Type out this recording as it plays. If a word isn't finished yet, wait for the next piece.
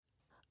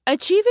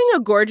Achieving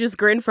a gorgeous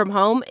grin from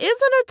home isn't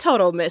a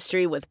total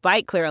mystery with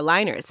Bite Clear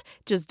aligners.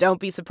 Just don't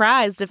be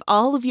surprised if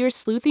all of your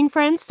sleuthing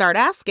friends start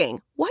asking,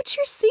 "What's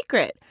your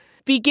secret?"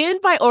 Begin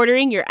by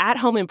ordering your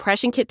at-home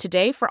impression kit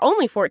today for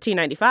only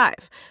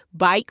 $14.95.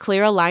 Bite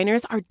Clear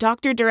aligners are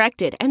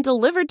doctor-directed and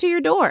delivered to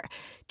your door.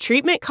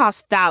 Treatment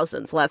costs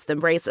thousands less than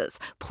braces.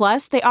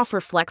 Plus, they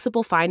offer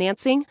flexible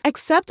financing,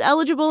 accept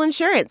eligible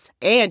insurance,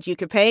 and you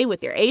can pay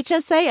with your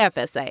HSA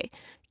FSA.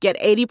 Get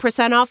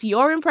 80% off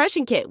your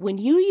impression kit when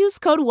you use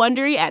code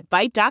WONDERY at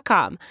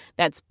Byte.com.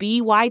 That's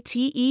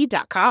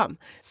BYTE.com.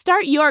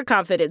 Start your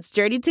confidence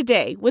journey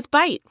today with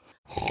Byte.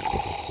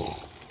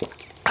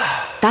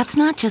 That's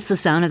not just the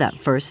sound of that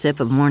first sip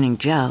of Morning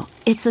Joe.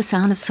 It's the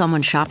sound of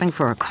someone shopping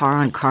for a car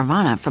on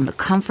Carvana from the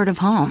comfort of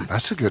home.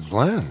 That's a good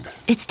blend.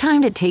 It's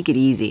time to take it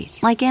easy,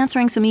 like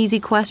answering some easy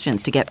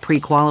questions to get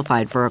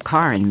pre-qualified for a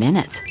car in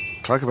minutes.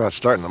 Talk about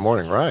starting the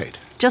morning right.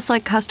 Just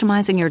like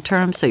customizing your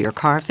terms so your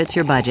car fits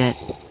your budget.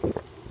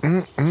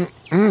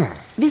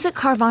 Visit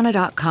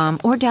Carvana.com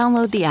or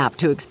download the app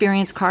to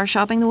experience car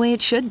shopping the way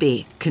it should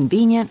be.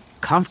 Convenient,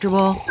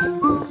 comfortable.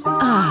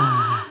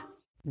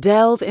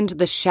 Delve into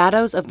the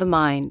shadows of the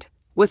mind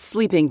with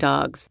Sleeping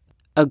Dogs,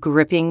 a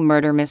gripping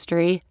murder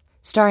mystery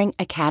starring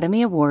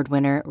Academy Award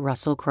winner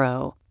Russell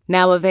Crowe.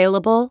 Now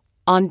available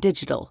on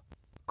digital.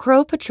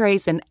 Crowe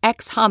portrays an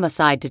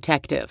ex-homicide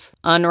detective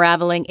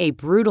unraveling a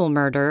brutal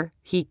murder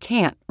he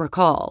can't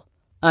recall.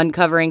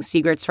 Uncovering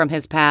secrets from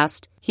his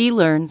past, he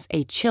learns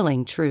a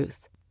chilling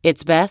truth.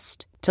 It's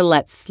best to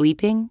let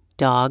sleeping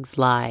dogs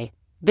lie.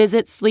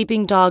 Visit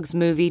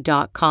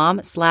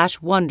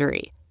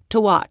sleepingdogsmovie.com/Wondery to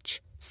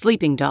watch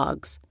Sleeping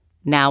Dogs,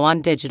 now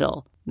on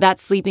digital.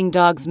 That's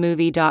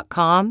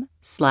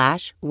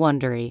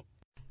sleepingdogsmovie.com/Wondery.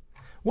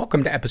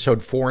 Welcome to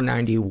episode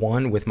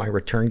 491 with my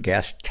return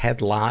guest,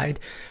 Ted Lyde.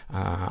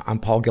 I'm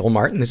Paul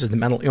Gilmartin. This is the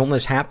Mental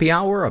Illness Happy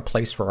Hour, a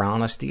place for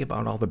honesty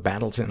about all the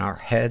battles in our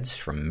heads,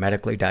 from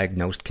medically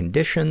diagnosed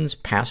conditions,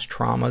 past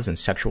traumas, and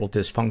sexual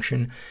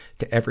dysfunction,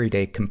 to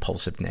everyday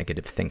compulsive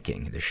negative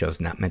thinking. This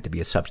show's not meant to be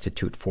a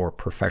substitute for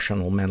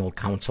professional mental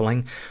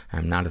counseling.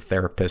 I'm not a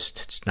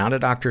therapist. It's not a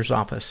doctor's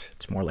office.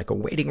 It's more like a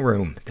waiting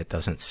room that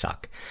doesn't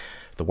suck.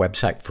 The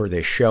website for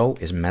this show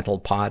is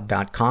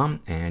mentalpod.com,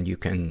 and you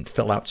can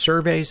fill out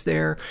surveys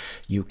there.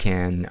 You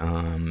can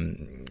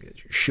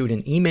shoot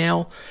an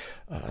email.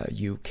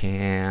 You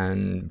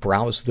can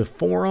browse the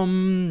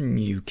forum.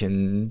 You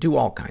can do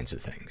all kinds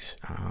of things.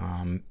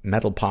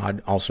 MentalPod,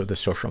 also the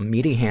social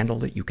media handle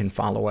that you can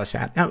follow us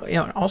at. Now,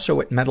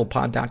 also at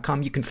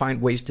mentalpod.com, you can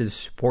find ways to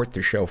support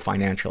the show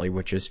financially,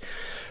 which is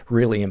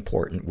really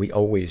important. We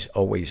always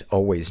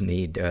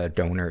need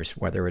donors,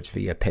 whether it's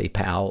via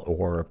PayPal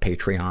or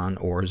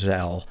Patreon or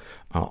Zelle.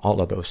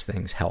 All of those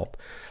things help.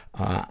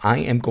 I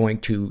am going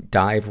to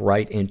dive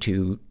right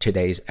into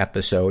today's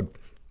episode.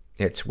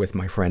 It's with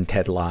my friend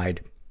Ted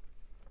Lyde,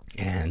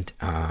 and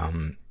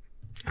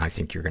I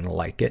think you're going to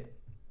like it.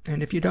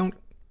 And if you don't,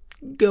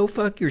 go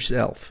fuck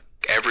yourself.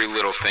 Every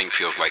little thing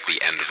feels like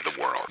the end of the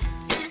world.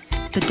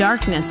 The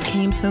darkness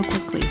came so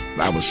quickly.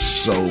 I was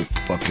so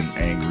fucking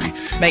angry.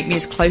 Make me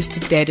as close to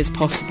dead as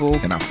possible.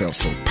 And I felt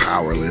so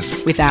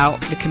powerless.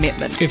 Without the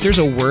commitment. If there's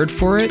a word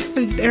for it,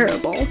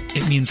 unbearable.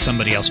 It means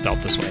somebody else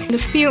felt this way. The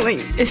feeling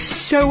is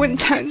so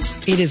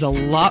intense. It is a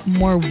lot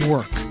more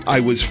work. I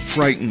was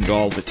frightened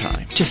all the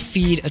time. To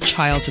feed a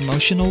child's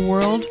emotional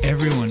world,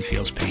 everyone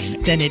feels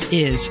pain, than it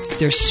is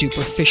their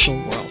superficial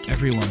world.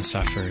 Everyone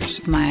suffers.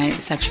 My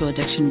sexual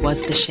addiction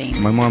was the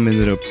shame. My mom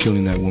ended up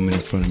killing that woman in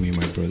front of me and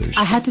my brothers.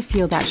 I had to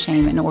feel that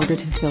shame in order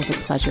to feel the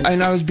pleasure.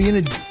 And I was being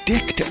a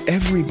dick to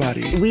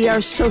everybody. We are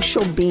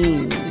social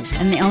beings.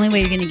 And the only way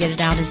you're going to get it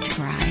out is to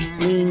cry.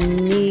 We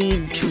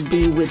need to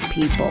be with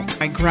people.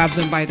 I grabbed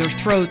them by their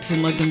throats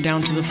and led them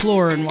down to the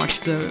floor and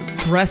watched the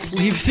breath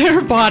leave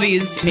their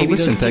bodies. Maybe well,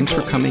 listen, thanks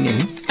for coming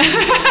in.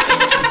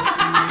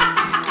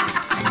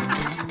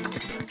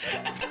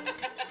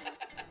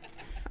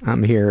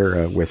 I'm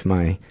here with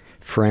my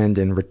friend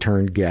and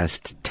return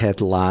guest, Ted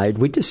Lyde.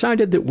 We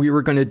decided that we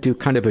were going to do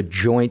kind of a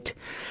joint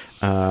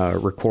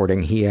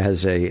recording. He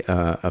has a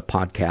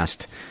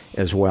podcast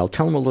as well.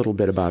 Tell him a little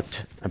bit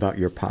about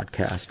your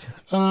podcast.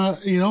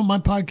 My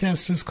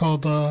podcast is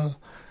called,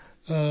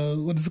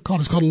 what is it called?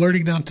 It's called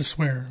Learning Not to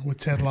Swear with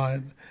Ted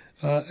Lyde.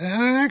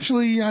 And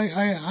actually,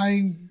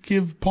 I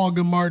give Paul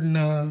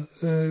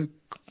Gilmartin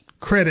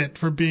credit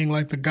for being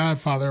like the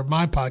godfather of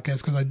my podcast,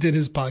 because I did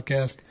his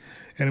podcast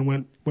and it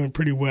went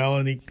pretty well.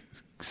 And he,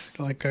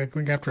 I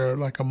think after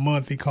a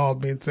month, he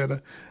called me and said,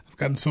 I've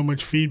gotten so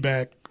much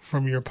feedback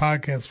from your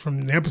podcast,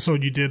 from the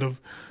episode you did of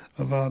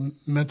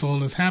Mental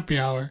Illness Happy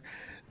Hour,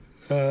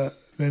 and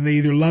they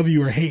either love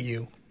you or hate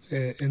you.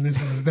 And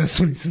that's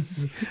what he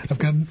says. I've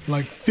gotten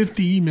like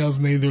 50 emails,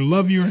 and they either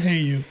love you or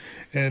hate you.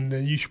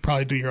 And you should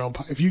probably do your own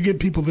podcast. If you get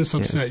people this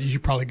upset, yes, you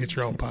should probably get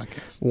your own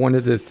podcast. One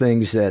of the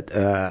things that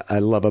I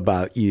love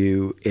about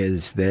you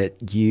is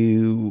that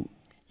you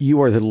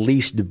are the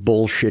least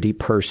bullshitty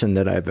person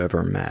that I've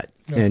ever met.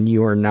 Yeah. And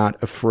you are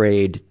not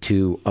afraid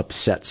to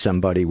upset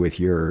somebody with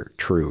your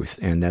truth.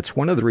 And that's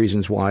one of the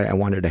reasons why I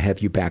wanted to have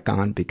you back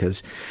on,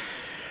 because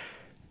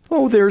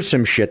Oh, there's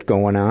some shit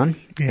going on.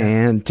 Yeah.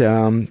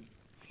 And,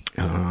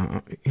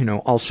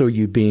 also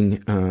you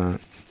being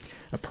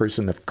a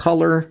person of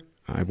color,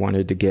 I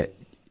wanted to get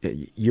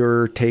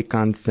your take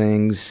on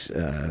things.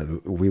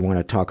 We want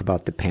to talk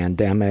about the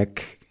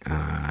pandemic.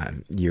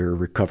 You're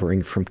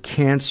recovering from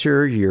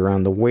cancer. You're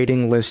on the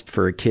waiting list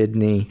for a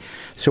kidney.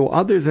 So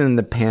other than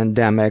the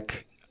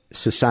pandemic,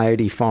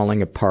 society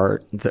falling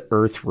apart, the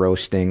earth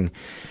roasting,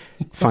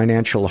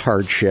 financial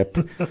hardship,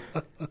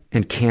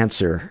 and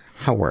cancer,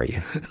 how are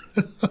you?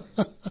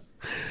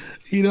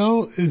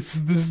 This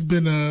has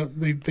been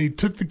they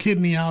took the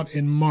kidney out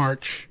in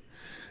March,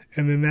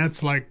 and then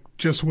that's like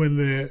just when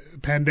the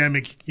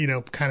pandemic,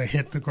 kind of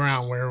hit the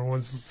ground where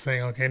everyone's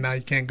saying, okay, now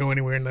you can't go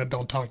anywhere and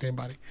don't talk to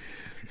anybody.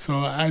 So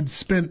I'd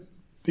spent,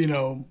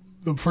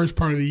 the first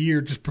part of the year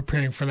just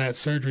preparing for that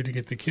surgery to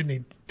get the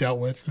kidney dealt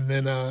with. And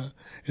then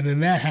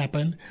that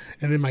happened.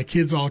 And then my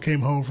kids all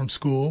came home from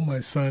school. My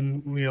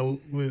son,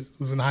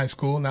 was in high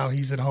school. Now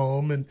he's at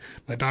home, and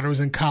my daughter was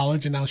in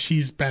college, and now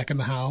she's back in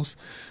the house.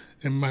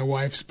 And my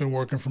wife's been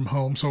working from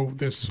home. So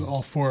there's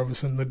all four of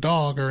us, and the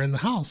dog are in the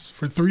house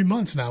for 3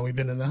 months now. We've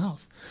been in the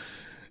house,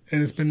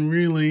 and it's been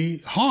really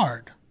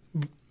hard.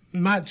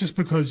 Not just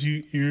because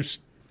you're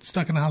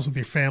stuck in the house with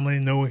your family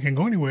and no one can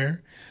go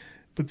anywhere,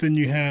 but then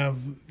you have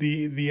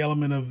the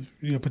element of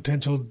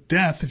potential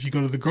death if you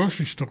go to the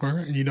grocery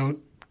store and you don't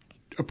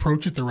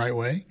approach it the right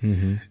way.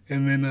 Mm-hmm.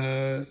 And then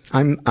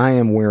I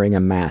am wearing a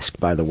mask,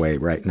 by the way,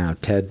 right now.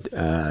 Ted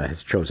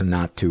has chosen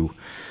not to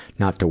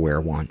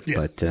wear one,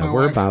 but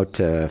we're about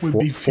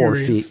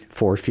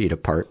 4 feet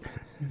apart.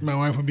 My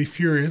wife would be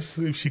furious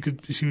if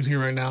she was here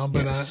right now,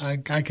 but yes. I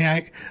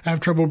can't. I have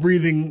trouble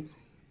breathing.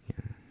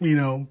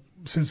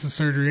 Since the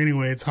surgery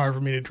anyway, it's hard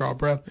for me to draw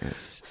breath.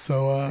 Yes.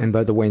 So, and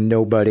by the way,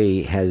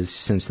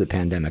 since the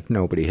pandemic,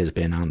 nobody has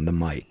been on the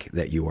mic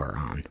that you are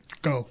on.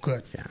 Oh,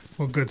 good. Yeah.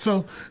 Well, good.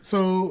 So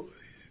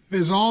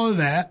there's all of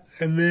that,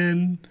 and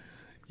then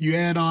you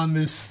add on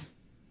this.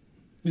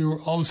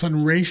 All of a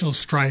sudden, racial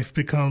strife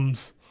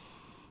becomes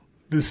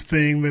this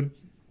thing that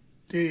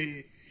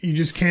you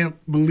just can't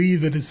believe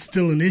that it's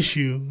still an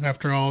issue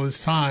after all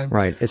this time.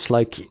 Right. It's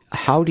like,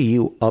 how do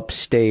you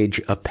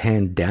upstage a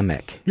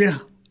pandemic? Yeah.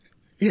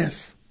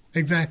 Yes,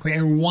 exactly.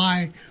 And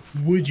why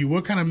would you?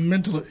 What kind of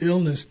mental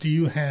illness do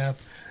you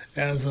have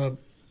as a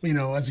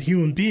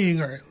human being,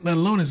 or let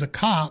alone as a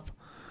cop,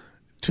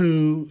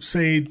 to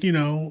say, what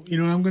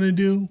I'm going to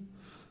do?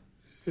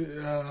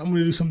 I'm going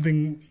to do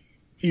something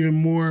even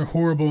more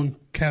horrible and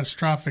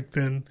catastrophic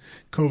than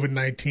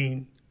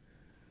COVID-19.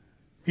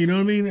 You know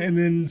what I mean? And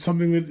then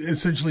something that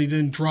essentially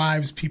then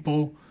drives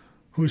people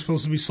who are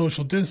supposed to be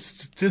social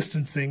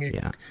distancing.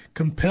 It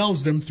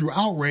compels them through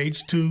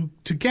outrage to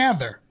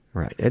gather.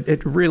 Right.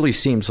 It really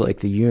seems like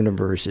the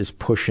universe is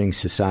pushing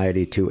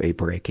society to a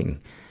breaking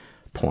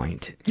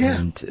point. Yeah.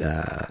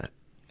 And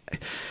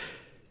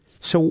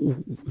so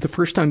the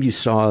first time you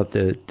saw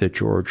the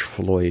George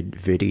Floyd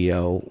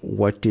video,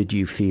 what did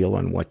you feel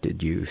and what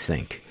did you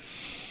think?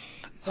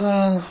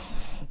 The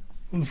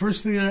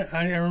first thing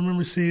I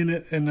remember seeing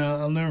it, and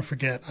I'll never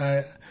forget,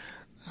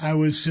 I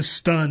was just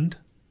stunned,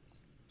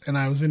 and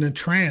I was in a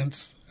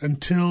trance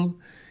until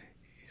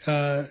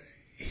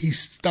he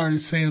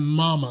started saying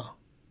mama.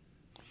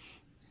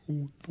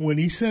 When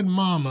he said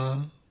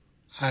mama,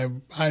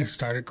 I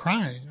started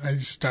crying.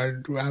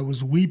 I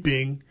was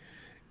weeping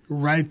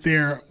right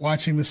there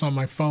watching this on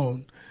my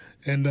phone.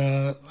 And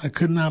I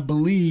could not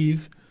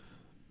believe,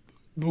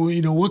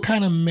 what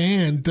kind of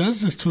man does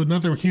this to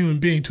another human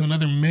being, to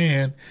another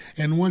man?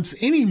 And once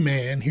any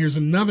man hears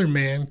another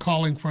man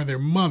calling for their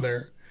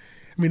mother,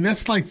 I mean,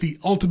 that's like the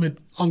ultimate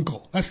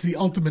uncle. That's the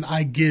ultimate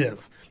I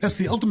give. That's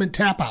the ultimate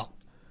tap out.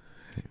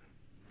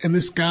 And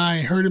this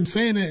guy heard him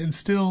saying it and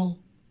still...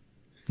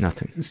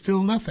 Nothing. It's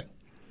still nothing.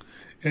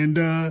 And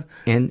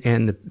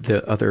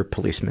the other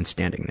policemen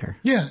standing there.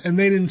 Yeah, and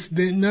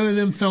none of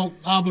them felt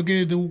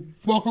obligated to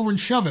walk over and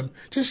shove him.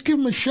 Just give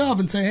him a shove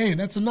and say, hey,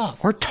 that's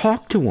enough. Or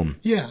talk to him.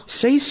 Yeah.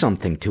 Say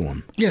something to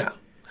him. Yeah.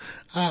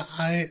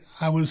 I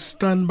was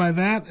stunned by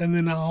that, and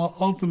then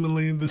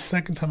ultimately, the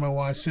second time I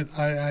watched it,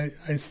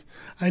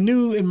 I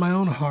knew in my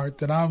own heart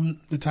that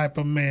I'm the type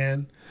of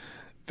man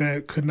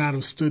that could not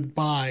have stood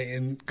by,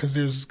 and because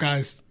there's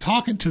guys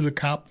talking to the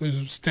cop,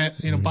 there's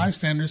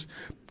bystanders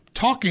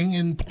talking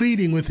and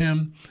pleading with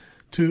him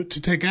to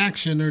take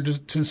action or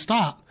to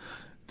stop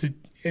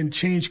and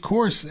change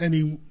course, and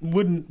he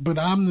wouldn't. But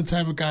I'm the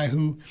type of guy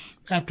who,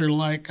 after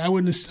I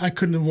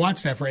couldn't have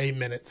watched that for 8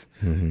 minutes.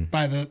 Mm-hmm.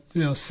 By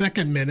the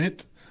second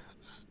minute,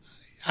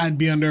 I'd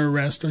be under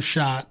arrest or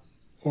shot,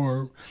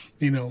 or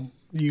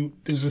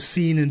there's a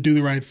scene in Do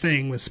the Right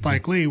Thing with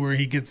Spike Lee where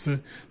he gets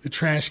the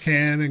trash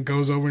can and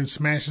goes over and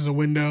smashes a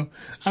window.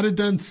 I'd have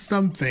done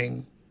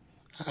something.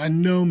 I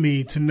know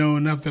me to know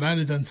enough that I'd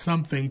have done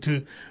something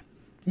to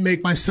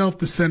make myself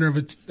the center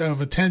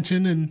of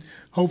attention and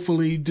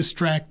hopefully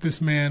distract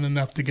this man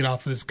enough to get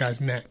off of this guy's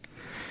neck.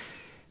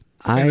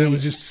 And I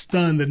was just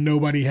stunned that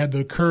nobody had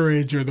the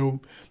courage or the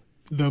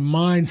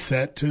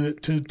mindset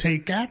to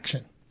take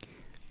action.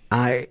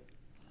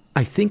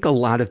 I think a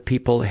lot of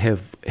people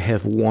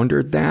have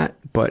wondered that,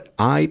 but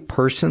I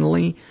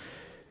personally,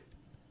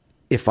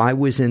 if I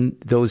was in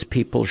those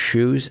people's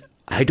shoes,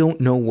 I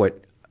don't know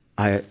what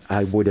I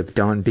would have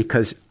done,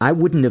 because I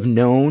wouldn't have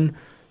known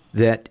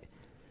that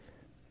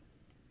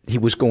he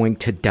was going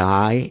to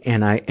die,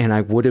 and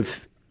I would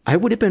have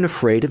been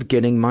afraid of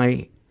getting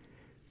my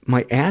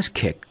ass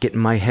kicked, getting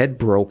my head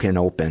broken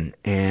open,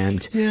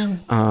 and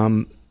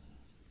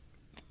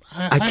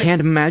I can't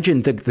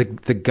imagine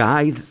the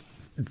guy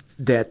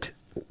that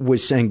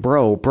was saying,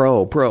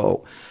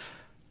 bro,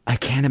 I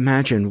can't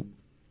imagine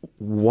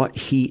what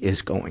he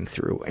is going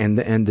through, and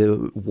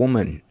the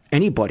woman,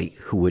 anybody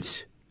who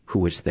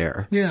was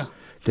there. Yeah.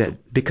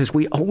 That, because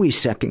we always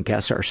second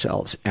guess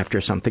ourselves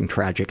after something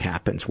tragic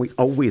happens. We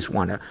always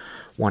want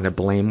to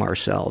blame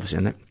ourselves.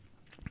 And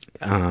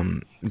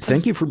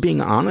thank you for being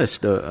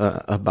honest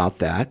about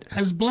that.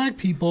 As black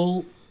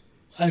people,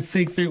 I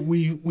think that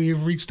we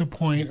have reached a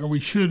point, or we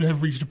should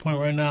have reached a point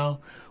right now,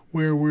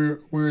 where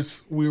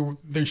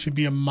there should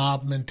be a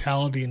mob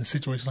mentality in a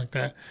situation like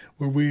that,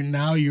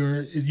 where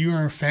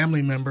you're a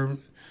family member.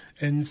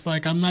 And it's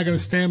like, I'm not going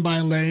to stand by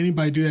and let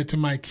anybody do that to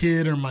my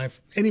kid or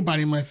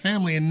anybody in my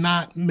family and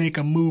not make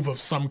a move of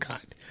some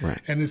kind. Right.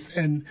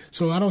 And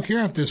so I don't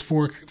care if there's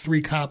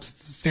 3 cops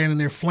standing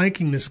there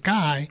flanking this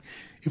guy.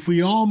 If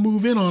we all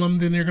move in on them,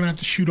 then they're going to have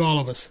to shoot all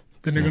of us.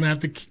 Then they're going to have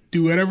to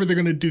do whatever they're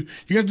going to do.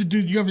 You have to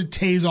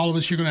tase all of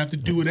us. You're going to have to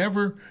do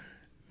whatever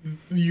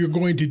you're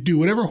going to do,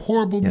 whatever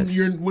horrible,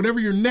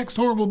 whatever your next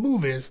horrible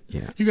move is.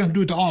 Yeah. You're going to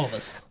do it to all of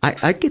us.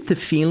 I get the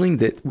feeling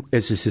that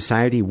as a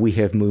society we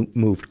have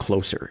moved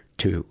closer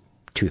to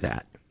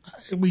that.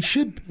 We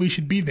should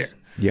be there.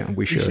 Yeah,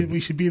 we should. We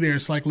should be there.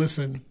 It's like,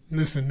 listen.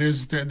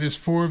 There's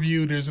 4 of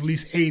you. There's at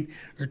least 8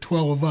 or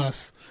 12 of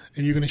us,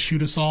 and you're going to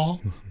shoot us all.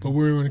 But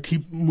we're going to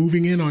keep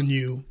moving in on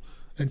you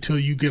until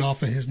you get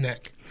off of his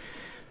neck.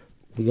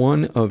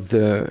 One of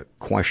the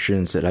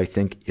questions that I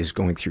think is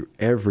going through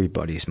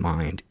everybody's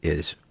mind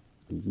is,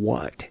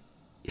 what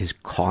is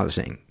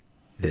causing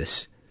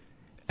this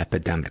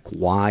epidemic?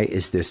 Why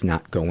is this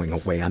not going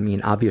away? I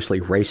mean,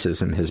 obviously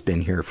racism has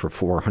been here for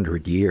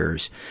 400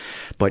 years,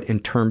 but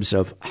in terms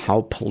of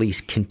how police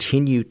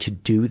continue to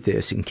do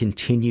this and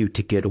continue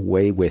to get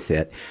away with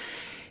it,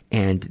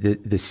 and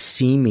the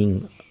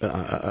seeming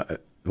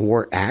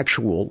or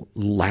actual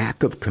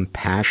lack of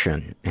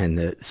compassion and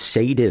the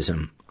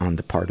sadism on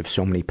the part of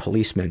so many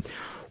policemen,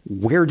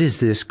 where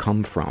does this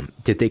come from?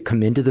 Did they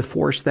come into the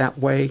force that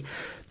way?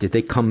 Did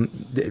they come,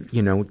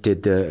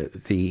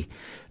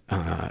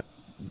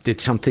 did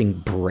something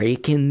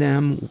break in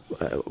them?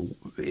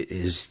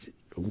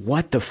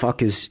 What the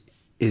fuck is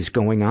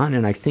going on?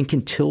 And I think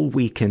until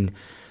we can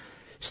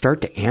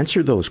start to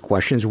answer those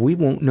questions, we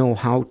won't know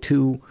how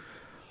to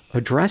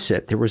address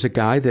it. There was a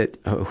guy that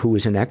who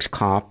was an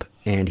ex-cop,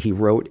 and he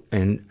wrote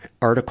an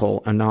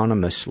article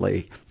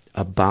anonymously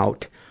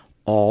about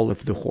all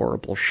of the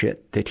horrible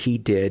shit that he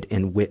did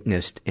and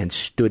witnessed and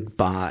stood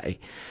by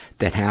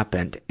that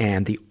happened.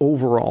 And the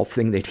overall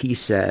thing that he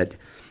said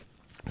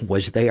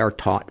was, they are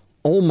taught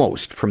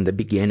almost from the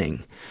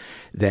beginning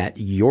that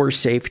your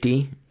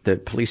safety, the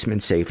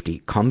policeman's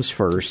safety, comes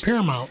first.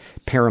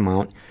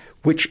 Paramount,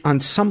 which on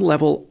some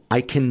level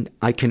I can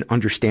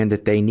understand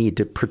that they need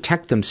to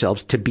protect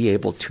themselves to be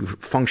able to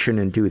function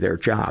and do their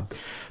job.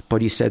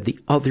 But he said the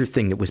other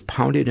thing that was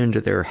pounded into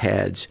their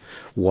heads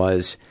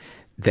was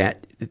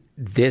that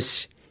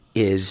this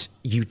is,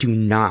 you do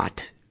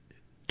not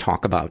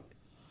talk about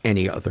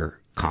any other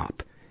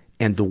cop.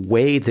 And the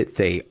way that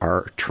they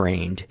are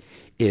trained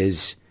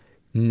is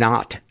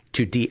not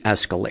to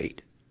de-escalate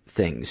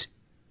things.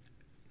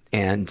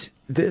 And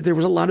there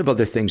was a lot of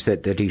other things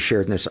that he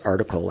shared in this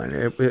article, and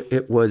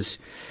it was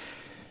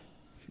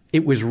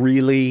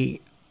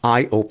really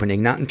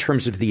eye-opening, not in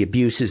terms of the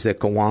abuses that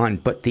go on,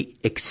 but the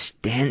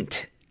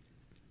extent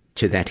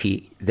to that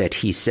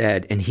he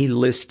said. And he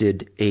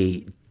listed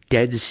a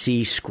Dead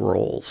Sea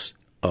Scrolls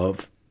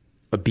of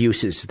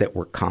abuses that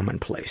were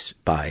commonplace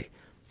by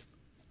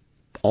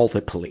all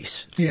the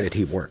police that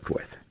he worked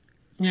with.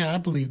 Yeah, I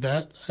believe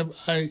that.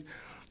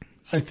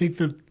 I think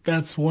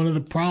that's one of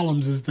the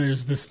problems, is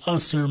there's this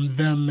us or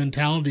them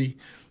mentality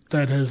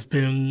that has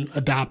been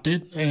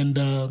adopted, and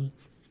and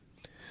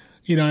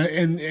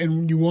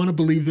you want to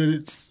believe that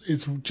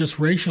it's just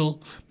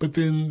racial, but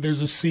then there's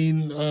a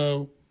scene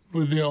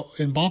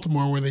in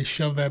Baltimore where they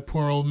shoved that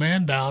poor old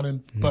man down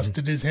and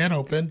busted his head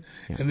open,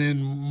 and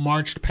then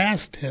marched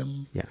past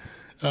him. Yeah.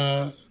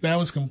 That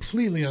was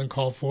completely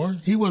uncalled for.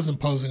 He wasn't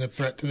posing a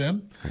threat to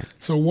them. Right.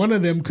 So one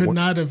of them could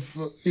not have,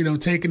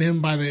 taken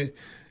him by the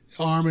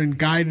arm and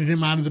guided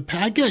him out of the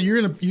path. Yeah,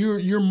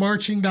 you're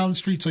marching down the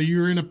street, so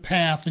you're in a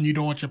path and you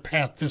don't want your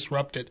path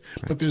disrupted.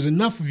 Right. But there's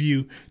enough of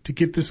you to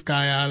get this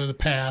guy out of the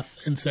path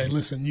and say,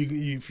 listen,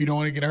 if you don't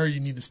want to get hurt, you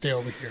need to stay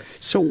over here.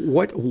 So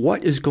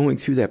what is going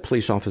through that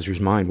police officer's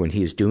mind when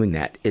he is doing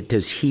that?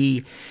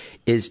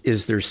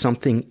 Is there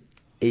something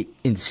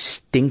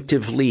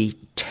instinctively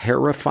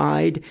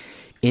terrified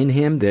in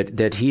him,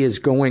 that he is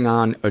going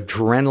on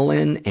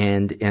adrenaline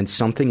and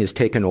something is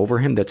taken over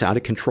him that's out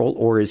of control?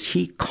 Or is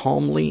he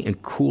calmly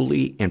and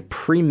coolly and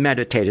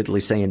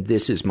premeditatedly saying,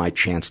 this is my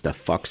chance to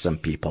fuck some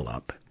people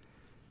up?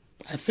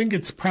 I think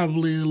it's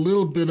probably a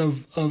little bit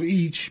of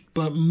each,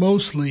 but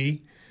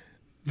mostly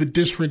the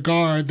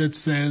disregard that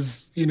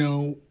says,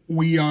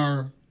 we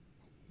are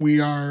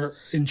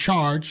in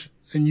charge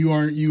and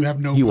you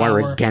have no power. You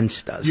are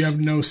against us. You have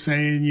no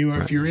say in you.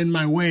 Right. If you're in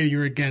my way,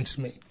 you're against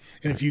me.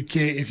 And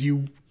if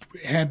you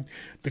had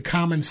the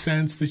common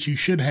sense that you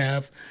should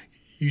have,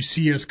 you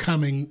see us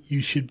coming,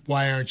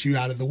 why aren't you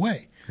out of the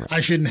way? Right. I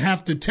shouldn't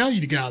have to tell you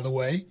to get out of the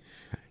way.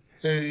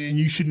 And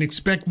you shouldn't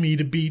expect me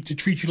to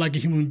treat you like a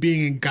human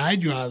being and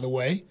guide you out of the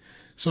way.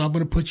 So I'm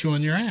going to put you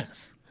on your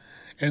ass.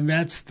 And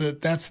that's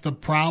the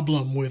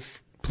problem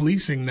with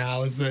policing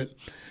now, is that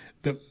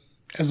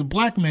as a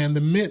black man, the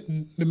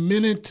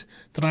minute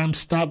that I'm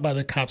stopped by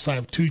the cops, I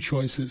have two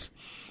choices: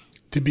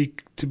 to be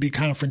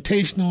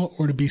confrontational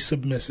or to be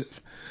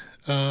submissive.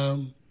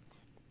 I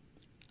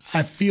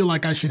feel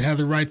like I should have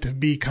the right to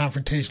be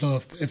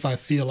confrontational if I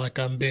feel like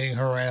I'm being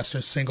harassed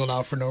or singled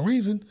out for no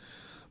reason.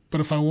 But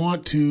if I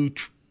want to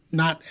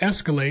not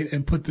escalate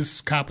and put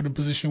this cop in a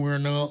position where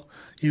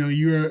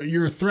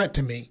you're a threat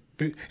to me,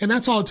 and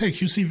that's all it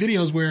takes. You see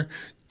videos where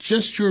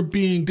just your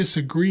being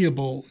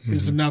disagreeable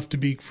is enough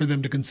for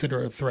them to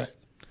consider a threat.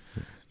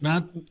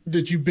 Not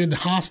that you've been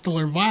hostile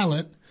or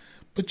violent,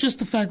 but just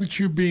the fact that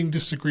you're being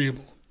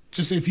disagreeable.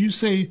 Just if you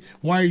say,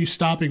 "Why are you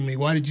stopping me?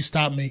 Why did you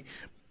stop me?"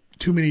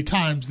 too many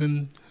times,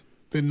 then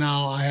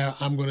now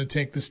I'm going to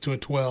take this to a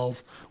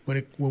 12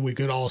 when we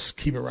could all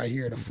keep it right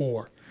here at a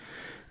 4.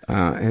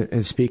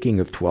 And speaking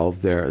of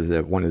 12,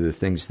 one of the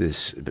things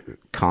this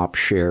cop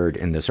shared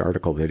in this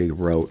article that he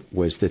wrote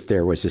was that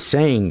there was a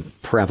saying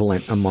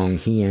prevalent among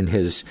he and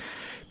his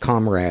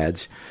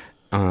comrades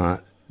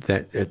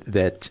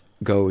that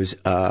goes,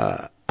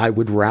 "I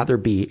would rather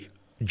be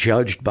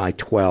judged by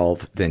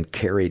 12 than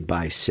carried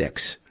by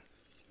 6."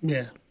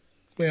 Yeah,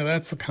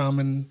 that's a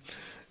common,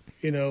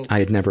 I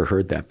had never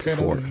heard that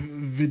before.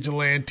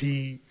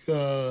 Vigilante.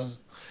 I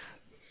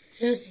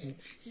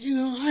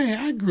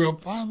grew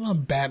up, I'm a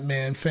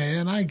Batman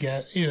fan. I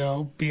get,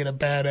 being a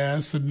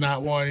badass and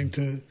not wanting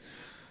to,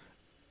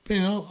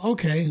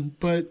 okay.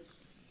 But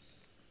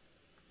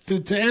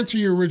to answer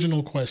your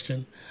original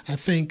question, I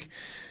think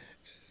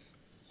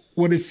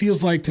what it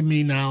feels like to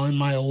me now in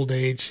my old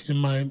age, in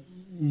my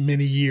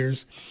many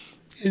years,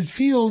 it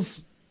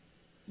feels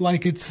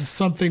like it's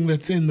something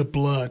that's in the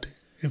blood.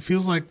 It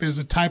feels like there's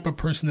a type of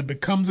person that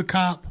becomes a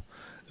cop,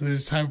 and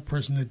there's a type of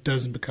person that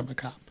doesn't become a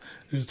cop.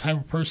 There's a type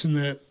of person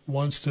that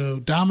wants to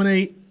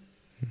dominate,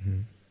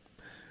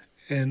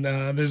 and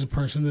there's a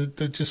person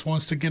that just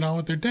wants to get on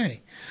with their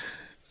day.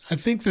 I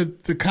think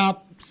that the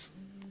cops,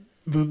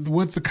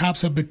 what the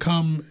cops have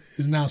become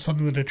is now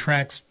something that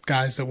attracts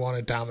guys that want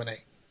to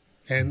dominate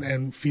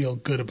and feel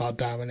good about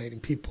dominating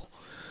people.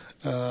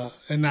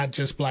 And not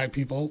just black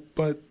people,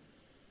 but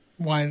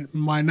why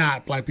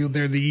not black people?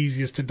 They're the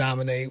easiest to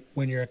dominate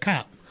when you're a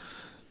cop.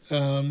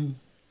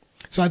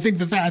 So I think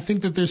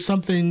that there's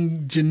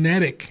something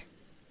genetic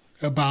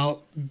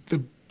about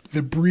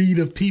the breed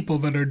of people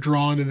that are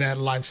drawn to that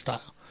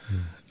lifestyle.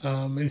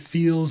 It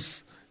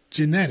feels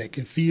genetic.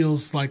 It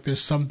feels like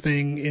there's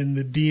something in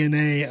the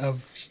DNA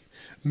of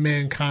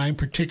mankind,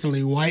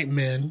 particularly white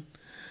men.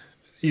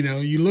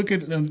 You look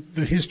at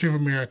the history of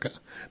America.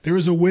 There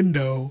was a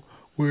window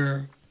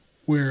where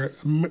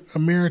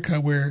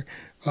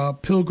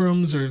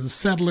pilgrims or the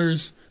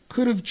settlers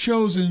could have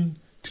chosen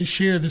to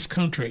share this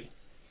country.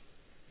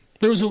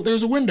 There was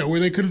a window where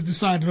they could have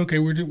decided, okay,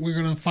 we're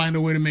going to find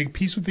a way to make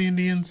peace with the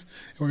Indians,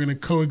 and we're going to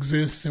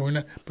coexist, and we're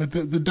not. But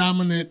the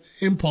dominant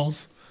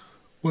impulse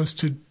was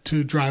to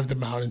drive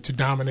them out and to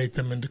dominate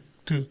them, and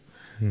to.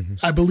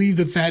 I believe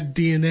that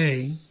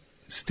DNA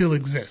still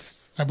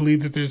exists. I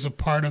believe that there's a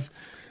part of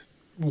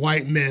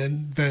white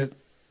men that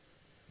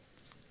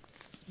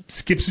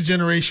skips a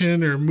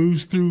generation or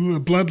moves through a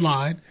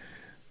bloodline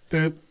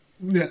that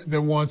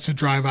wants to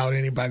drive out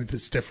anybody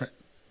that's different.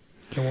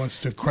 That wants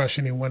to crush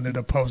anyone that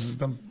opposes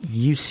them.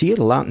 You see it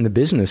a lot in the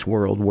business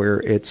world where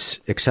it's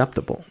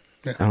acceptable.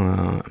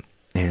 Yeah.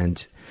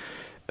 And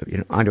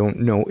I don't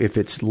know if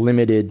it's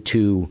limited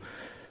to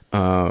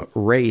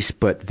race,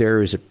 but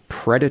there is a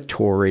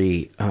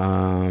predatory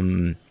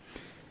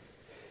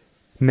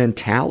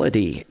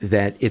mentality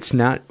that it's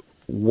not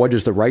what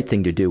is the right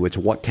thing to do, it's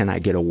what can I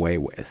get away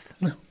with.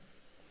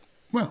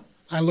 Well,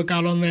 I look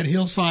out on that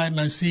hillside and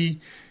I see,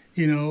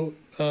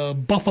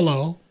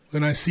 buffalo,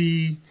 and I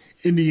see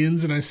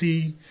Indians, and I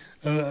see,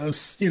 a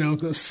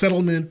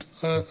settlement,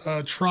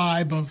 a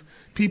tribe of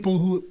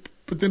people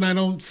but then I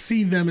don't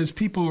see them as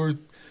people or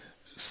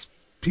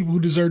people who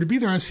deserve to be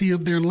there. I see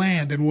their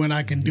land and what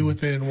I can do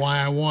with it and why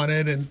I want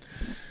it, and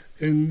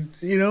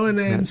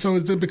so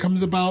it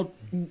becomes about.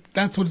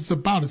 That's what it's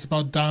about. It's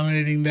about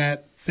dominating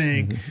that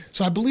thing.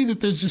 So I believe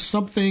that there's just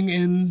something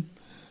in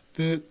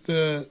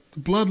the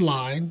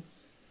bloodline.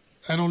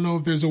 I don't know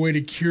if there's a way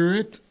to cure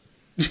it.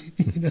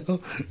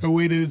 a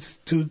way to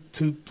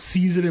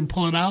seize it and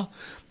pull it out.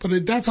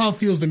 But that's how it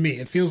feels to me.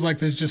 It feels like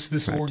there's just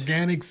this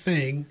organic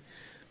thing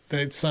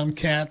that some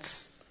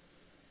cats,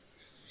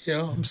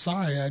 I'm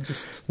sorry. Well,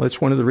 that's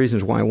one of the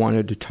reasons why I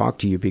wanted to talk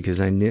to you, because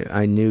I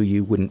knew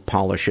you wouldn't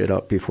polish it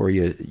up before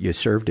you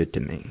served it to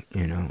me.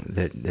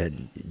 That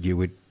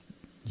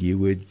you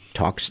would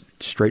talk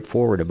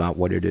straightforward about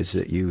what it is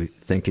that you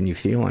think and you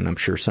feel. And I'm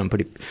sure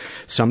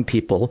some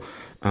people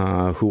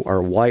who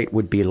are white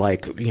would be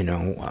like,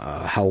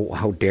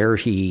 how dare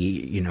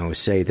he,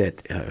 say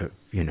that,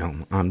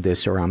 I'm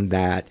this or I'm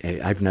that.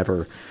 I've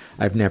never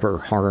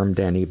harmed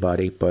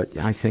anybody, but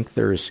I think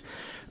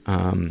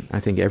I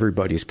think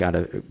everybody's got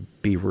to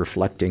be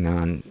reflecting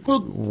on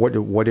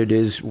what it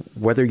is,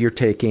 whether you're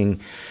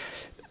taking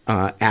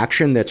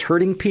action that's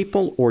hurting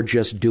people or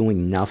just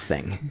doing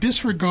nothing.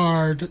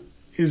 Disregard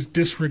is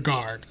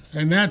disregard,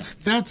 and that's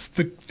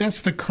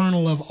the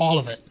kernel of all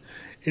of it.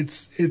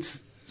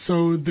 It's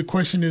so the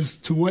question is,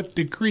 to what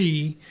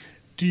degree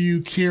do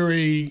you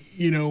carry,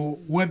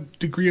 what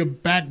degree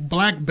of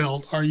black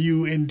belt are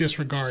you in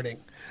disregarding?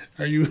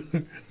 Are you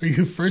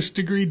first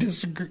degree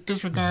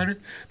disregarder?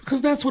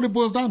 Because that's what it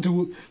boils down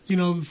to.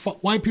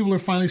 White people are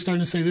finally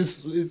starting to say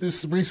this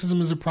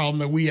racism is a problem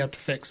that we have to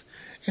fix,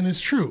 and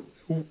it's true.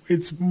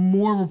 It's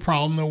more of a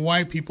problem that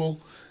white people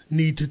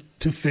need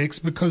to fix,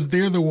 because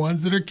they're the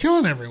ones that are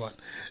killing everyone.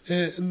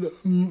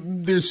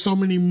 There's so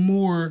many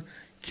more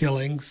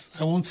killings.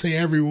 I won't say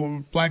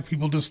everyone. Black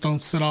people just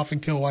don't sit off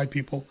and kill white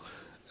people.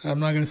 I'm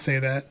not going to say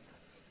that.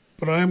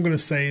 But what I am going to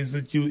say is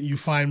that you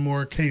find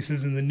more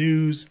cases in the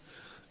news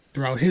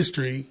throughout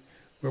history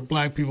where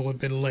black people have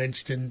been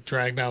lynched and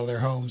dragged out of their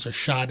homes or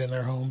shot in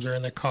their homes or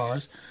in their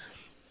cars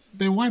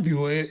than white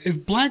people.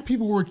 If black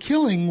people were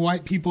killing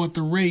white people at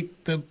the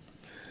rate that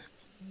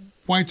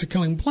whites are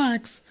killing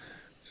blacks,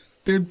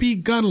 there'd be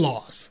gun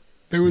laws.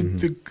 There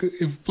would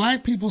if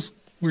black people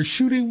were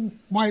shooting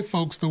white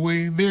folks the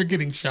way they're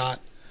getting shot,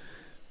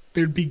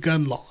 there'd be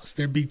gun laws.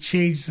 There'd be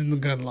changes in the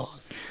gun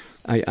laws.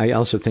 I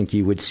also think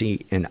you would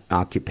see an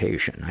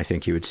occupation. I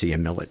think you would see a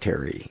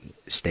military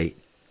state,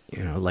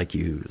 like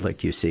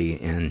you see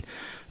in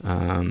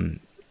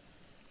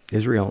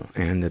Israel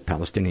and the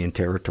Palestinian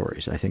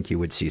territories. I think you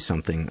would see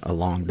something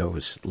along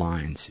those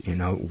lines.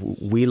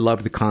 We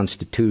love the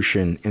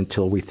Constitution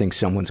until we think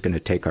someone's going to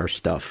take our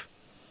stuff.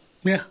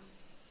 Yeah.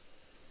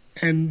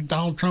 And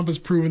Donald Trump has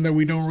proven that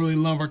we don't really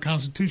love our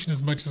Constitution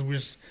as much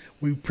as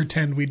we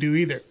pretend we do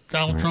either.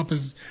 Donald Trump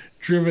has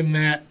driven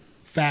that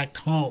fact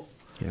home.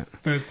 Yeah.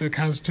 That the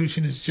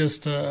Constitution is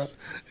just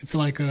it's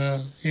like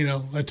a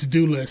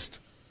to-do list.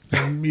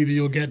 And either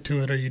you'll get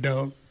to it or you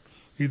don't.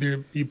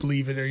 Either you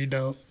believe it or you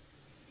don't.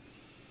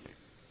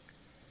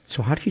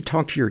 So how do you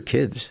talk to your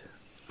kids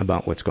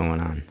about what's going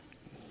on?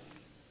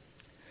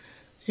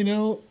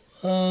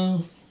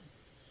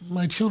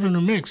 My children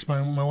are mixed.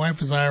 My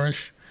wife is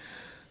Irish,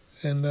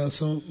 and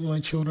so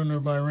my children are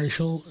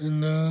biracial.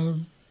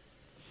 And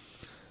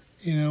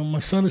my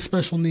son has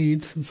special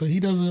needs, and so he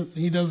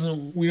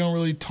doesn't. We don't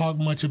really talk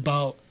much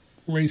about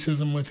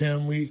racism with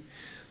him. We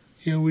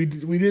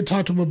did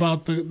talk to him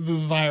about the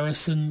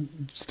virus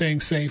and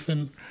staying safe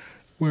and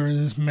wearing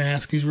his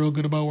mask. He's real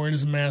good about wearing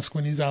his mask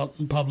when he's out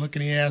in public,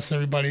 and he asks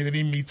everybody that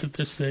he meets if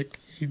they're sick.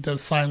 He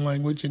does sign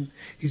language, and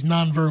he's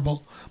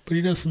nonverbal, but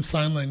he does some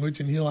sign language,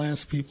 and he'll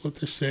ask people if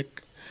they're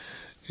sick.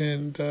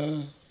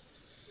 And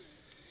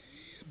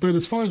but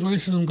as far as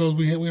racism goes,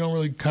 we don't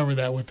really cover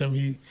that with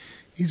him.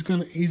 He's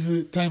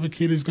the type of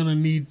kid who's gonna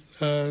need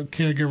a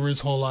caregiver his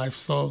whole life.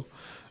 So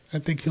I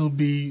think he'll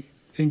be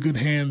in good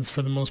hands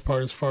for the most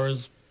part, as far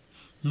as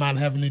not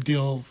having to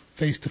deal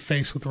face to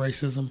face with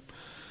racism.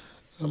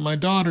 My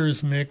daughter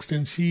is mixed,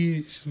 and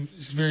she's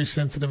very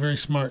sensitive, very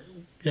smart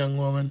young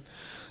woman.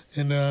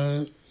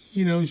 And,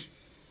 we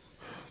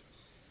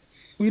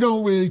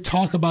don't really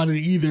talk about it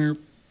either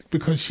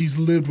because she's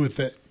lived with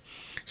it.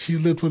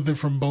 She's lived with it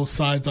from both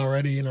sides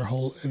already in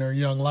her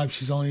young life.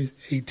 She's only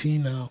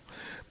 18 now.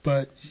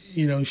 But,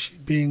 she,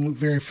 being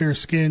very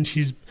fair-skinned,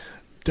 she's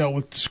dealt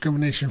with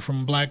discrimination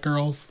from black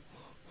girls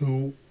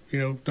who,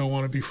 don't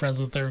want to be friends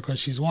with her because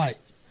she's white.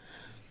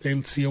 They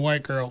see a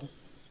white girl,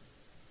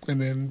 and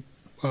then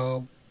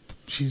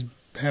she's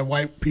had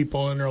white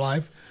people in her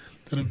life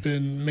that have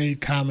been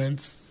made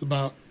comments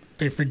about,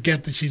 they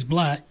forget that she's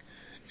black,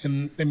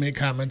 and they make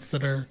comments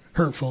that are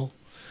hurtful.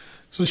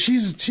 So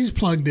she's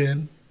plugged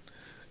in,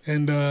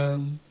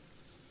 and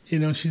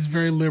she's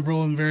very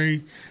liberal and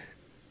very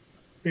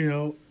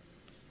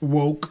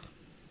woke,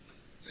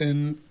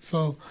 and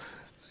so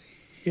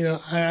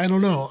I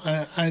don't know.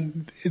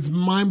 It's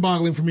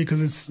mind-boggling for me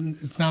because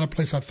it's not a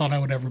place I thought I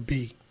would ever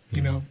be.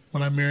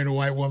 When I married a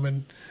white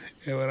woman,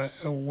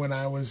 when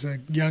I was a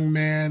young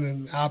man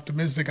and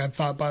optimistic, I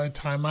thought by the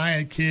time I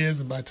had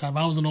kids and by the time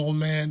I was an old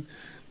man,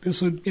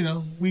 this would,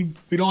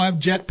 we'd all have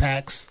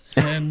jetpacks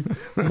and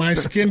my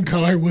skin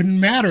color wouldn't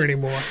matter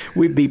anymore.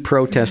 We'd be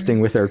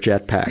protesting with our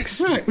jetpacks.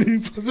 Right.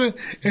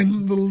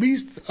 And the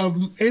least of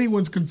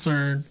anyone's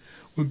concern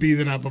would be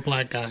that I'm a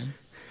black guy.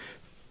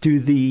 Do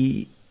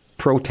the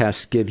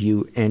protests give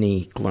you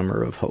any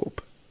glimmer of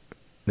hope?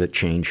 that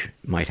change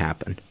might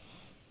happen?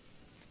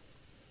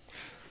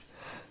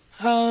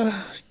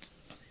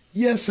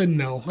 Yes and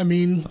no. I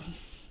mean,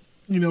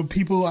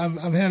 people.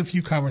 I've had a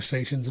few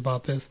conversations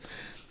about this.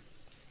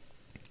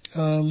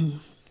 The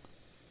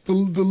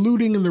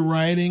looting and the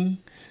rioting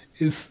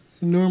has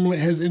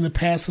in the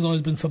past has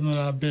always been something that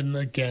I've been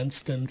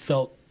against and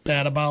felt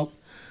bad about,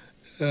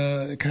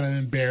 kind of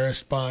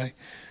embarrassed by,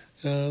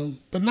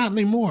 but not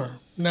anymore.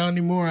 Not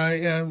anymore.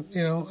 I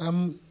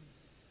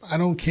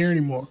don't care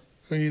anymore.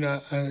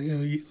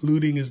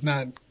 Looting is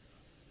not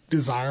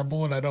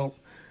desirable, and I don't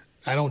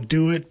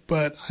do it.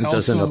 But it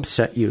doesn't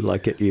upset you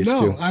like it used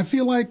to. No, I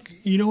feel like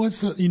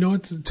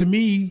to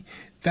me,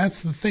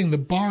 that's the thing. The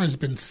bar has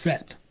been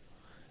set.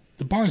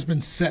 The bar has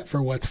been set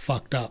for what's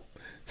fucked up.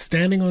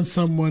 Standing on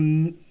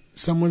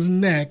someone's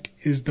neck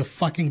is the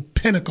fucking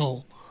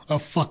pinnacle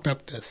of fucked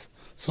upness.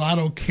 So I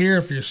don't care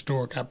if your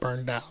store got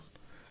burned down.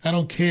 I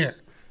don't care.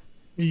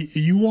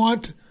 You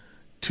want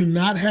to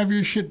not have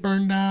your shit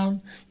burned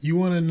down. You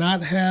want to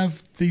not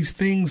have these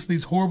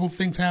horrible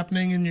things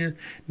happening in your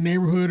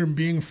neighborhood and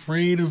being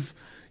afraid of,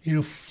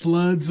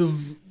 floods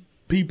of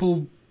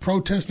people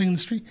protesting in the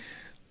street.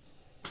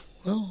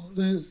 Well,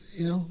 then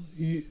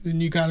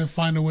you got to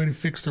find a way to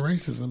fix the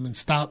racism and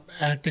stop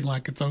acting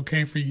like it's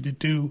okay for you to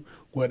do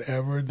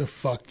whatever the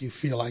fuck you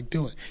feel like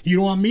doing. You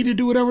don't want me to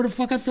do whatever the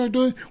fuck I feel like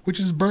doing, which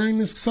is burning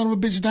this son of a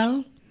bitch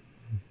down?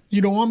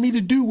 You don't want me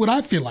to do what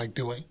I feel like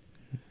doing.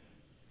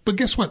 But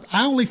guess what?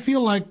 I only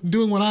feel like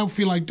doing what I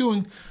feel like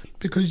doing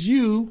because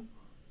you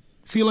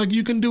feel like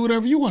you can do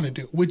whatever you want to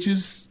do, which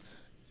is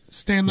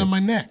stand on my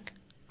neck.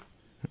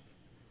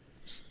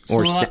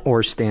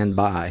 Or stand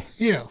by.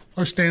 Yeah,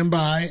 or stand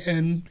by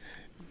and,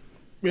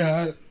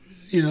 fly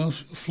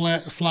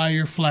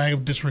your flag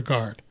of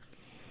disregard.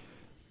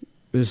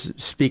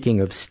 Speaking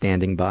of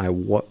standing by,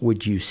 what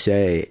would you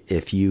say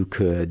if you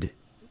could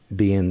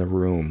be in the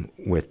room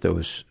with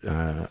those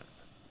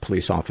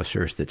police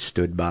officers that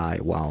stood by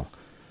while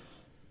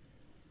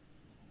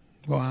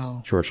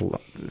George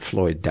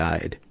Floyd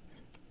died?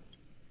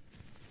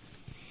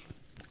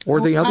 Or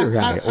the other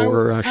guy,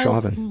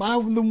 Chauvin.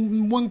 The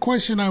one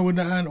question I would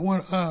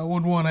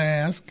want to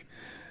ask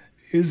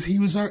is he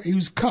was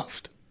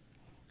cuffed.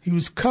 He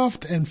was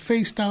cuffed and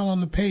face down on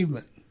the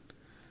pavement.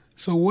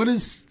 So what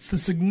is the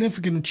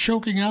significance of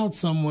choking out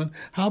someone?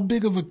 How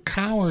big of a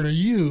coward are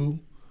you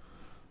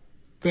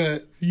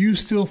that you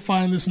still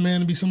find this man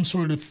to be some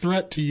sort of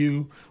threat to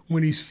you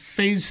when he's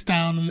face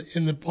down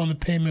on the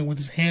pavement with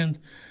his hand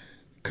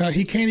cut?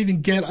 He can't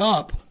even get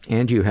up.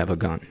 And you have a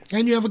gun.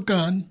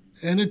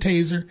 And a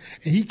taser,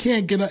 and he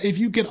can't get up. If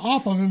you get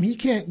off of him, he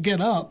can't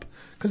get up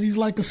because he's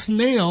like a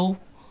snail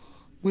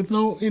with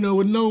no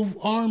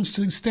arms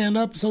to stand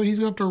up. So he's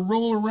going to have to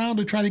roll around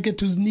to try to get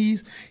to his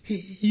knees.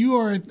 You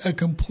are a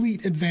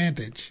complete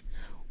advantage.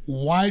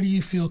 Why do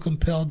you feel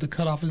compelled to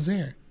cut off his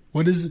ear?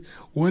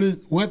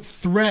 What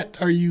threat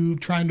are you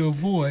trying to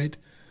avoid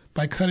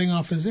by cutting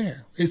off his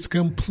ear? It's a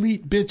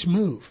complete bitch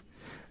move.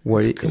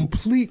 It's a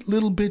complete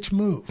little bitch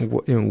move.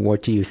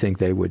 What do you think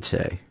they would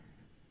say?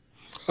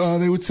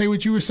 They would say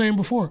what you were saying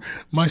before.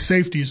 My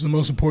safety is the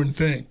most important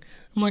thing.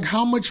 I'm like,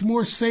 how much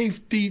more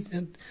safety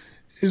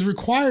is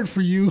required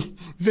for you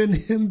than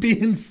him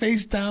being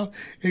face down?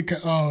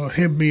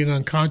 Him being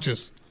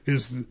unconscious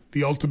is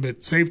the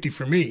ultimate safety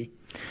for me.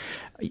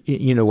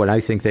 You know what I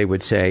think they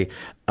would say?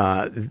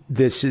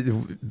 This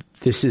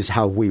is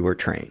how we were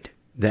trained.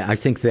 I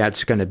think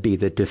that's going to be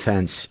the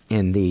defense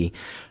in the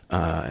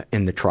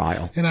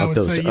trial. And I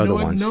would say,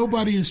 ones.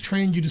 Nobody has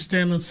trained you to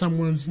stand on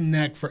someone's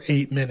neck for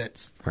 8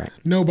 minutes. Right.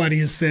 Nobody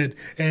has said,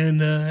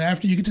 and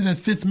after you get to that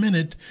 5th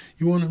minute,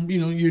 you want to,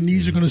 your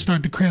knees are going to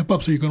start to cramp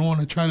up, so you're going to want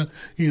to try to,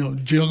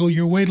 juggle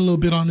your weight a little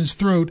bit on his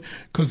throat,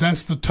 because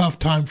that's the tough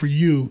time for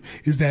you,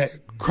 is that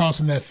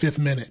crossing that 5th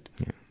minute.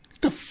 Yeah.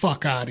 Get the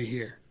fuck out of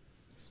here.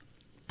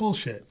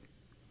 Bullshit.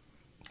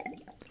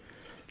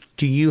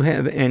 Do you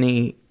have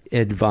any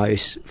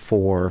advice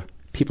for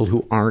people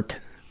who aren't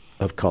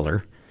of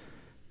color,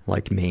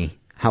 like me,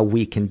 how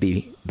we can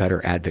be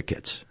better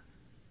advocates?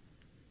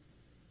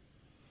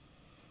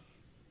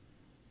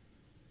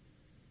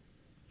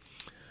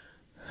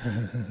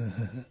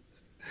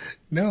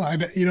 No, I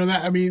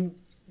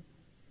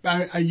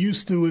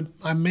used to,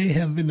 I may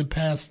have in the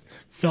past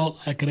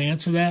felt I could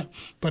answer that,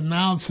 but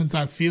now since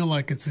I feel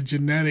like it's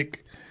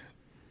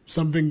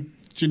something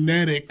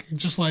genetic,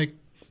 just like,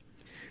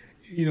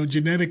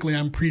 genetically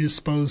I'm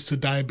predisposed to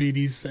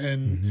diabetes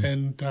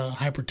and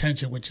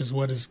hypertension, which is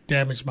what has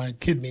damaged my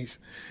kidneys.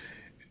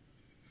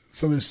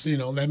 So there's,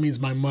 that means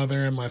my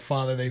mother and my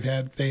father,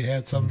 they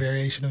had some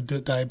variation of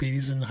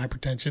diabetes and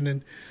hypertension.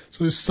 And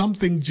so there's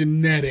something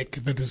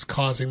genetic that is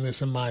causing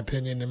this, in my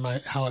opinion, and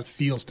how it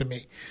feels to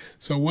me.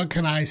 So what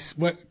can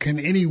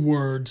any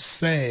word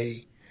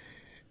say?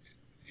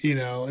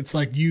 It's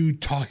like you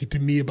talking to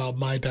me about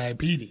my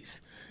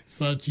diabetes. It's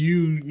like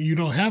you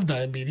don't have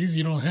diabetes.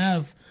 You don't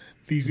have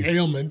these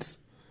ailments.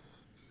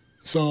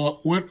 So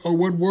what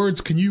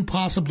words can you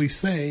possibly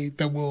say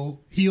that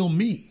will heal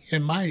me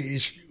and my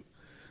issue?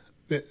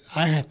 That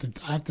I have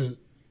to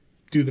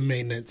do the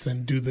maintenance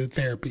and do the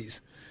therapies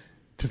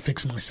to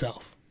fix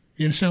myself.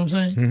 You understand what I'm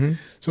saying? Mm-hmm.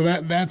 So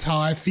that's how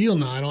I feel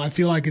now. I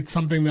feel like it's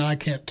something that I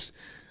can't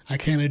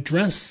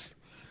address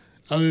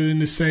other than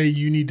to say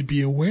you need to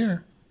be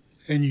aware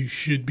and you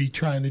should be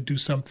trying to do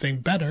something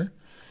better,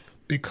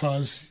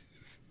 because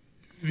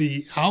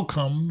the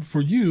outcome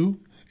for you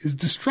is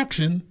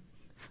destruction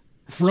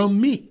from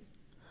me.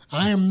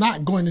 I am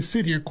not going to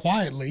sit here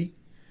quietly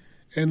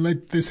and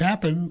let this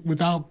happen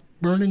without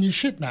burning your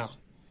shit down.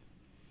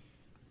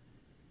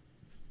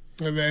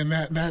 And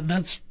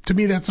that's, to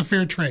me, that's a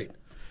fair trade.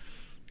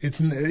 It's,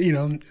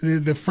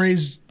 the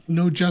phrase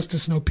 "no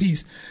justice, no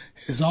peace"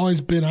 has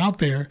always been out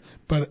there,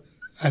 but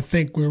I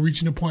think we're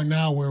reaching a point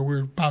now where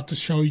we're about to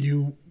show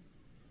you,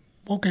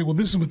 okay, well,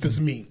 this is what this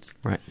means.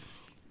 Right.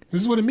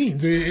 This is what it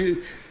means.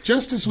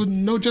 Justice with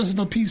no justice,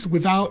 no peace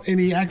without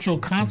any actual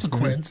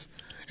consequence. Mm-hmm.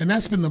 And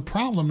that's been the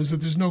problem, is that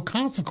there's no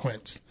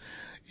consequence.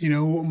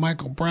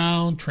 Michael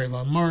Brown,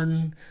 Trayvon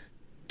Martin,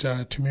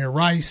 Tamir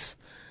Rice.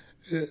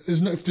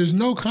 If there's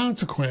no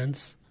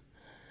consequence,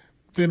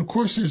 then of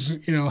course there's,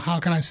 how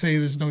can I say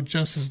there's no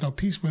justice, no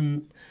peace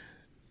when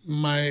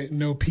my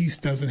no peace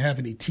doesn't have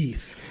any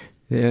teeth?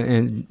 Yeah,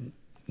 and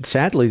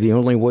sadly, the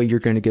only way you're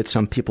going to get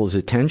some people's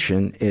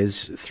attention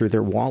is through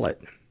their wallet.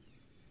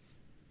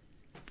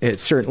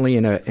 It's certainly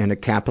in a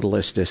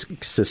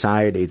capitalistic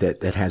society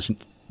that has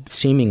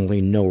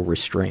seemingly no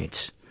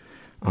restraints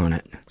on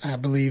it. I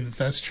believe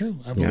that's true.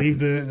 I believe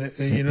that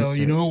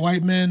what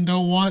white men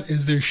don't want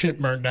is their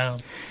shit burnt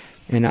down.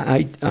 And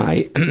I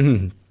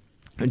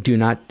do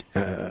not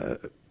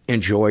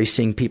enjoy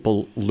seeing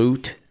people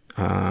loot.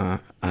 I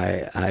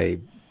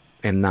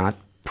am not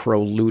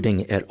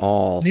pro-looting at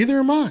all. Neither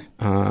am I.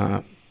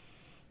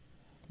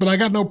 But I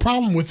got no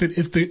problem with it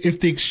if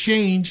the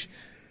exchange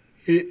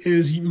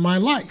is my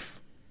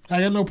life.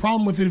 I got no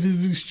problem with it if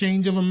it's the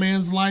exchange of a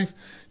man's life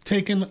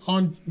taken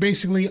on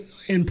basically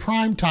in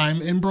prime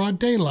time, in broad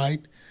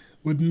daylight,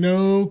 with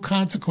no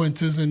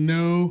consequences and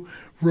no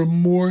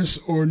remorse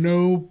or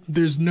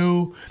there's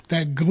no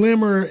that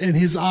glimmer in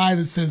his eye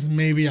that says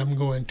maybe I'm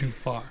going too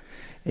far.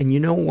 And you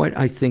know what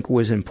I think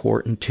was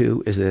important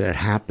too is that it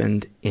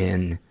happened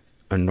in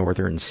a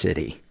northern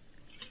city.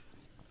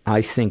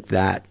 I think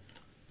that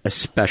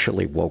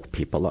especially woke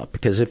people up,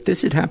 because if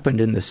this had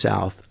happened in the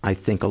South, I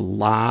think a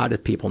lot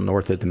of people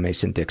north of the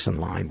Mason-Dixon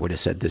line would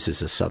have said this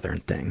is a Southern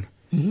thing.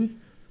 Mm-hmm.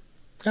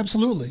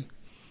 Absolutely.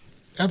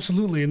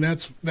 And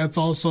that's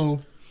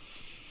also,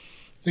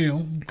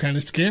 kind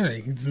of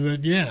scary.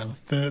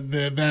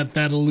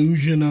 That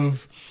illusion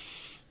of,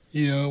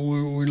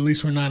 we're at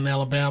least we're not in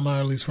Alabama, or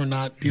at least we're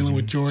not dealing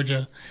with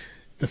Georgia.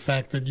 The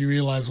fact that you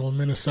realize, well,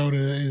 Minnesota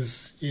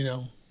is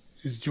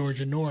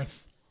Georgia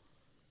north,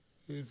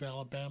 is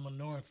Alabama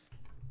north.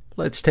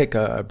 Let's take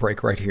a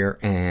break right here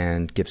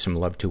and give some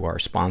love to our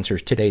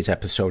sponsors. Today's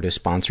episode is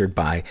sponsored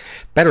by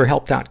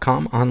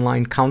BetterHelp.com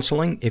online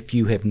counseling. If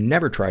you have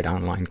never tried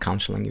online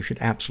counseling, you should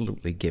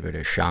absolutely give it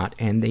a shot.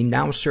 And they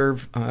now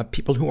serve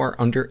people who are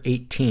under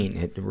 18.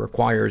 It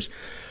requires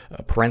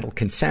parental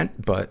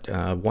consent, but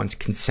once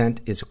consent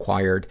is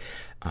acquired,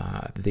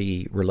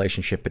 the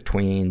relationship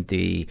between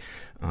the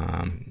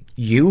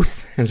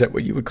youth, is that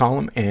what you would call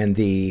them, and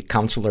the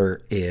counselor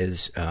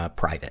is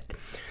private.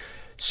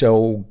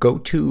 So go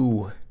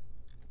to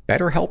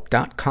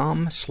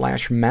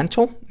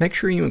BetterHelp.com/mental. Make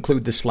sure you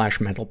include the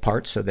 /mental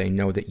part so they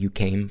know that you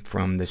came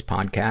from this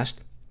podcast.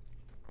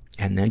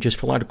 And then just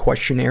fill out a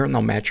questionnaire and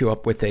they'll match you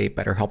up with a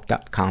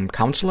BetterHelp.com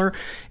counselor.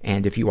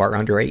 And if you are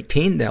under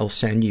 18, they'll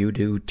send you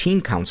to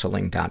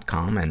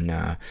TeenCounseling.com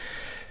and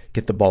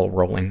get the ball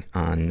rolling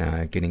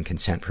on getting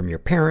consent from your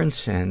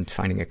parents and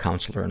finding a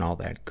counselor and all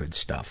that good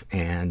stuff.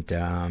 And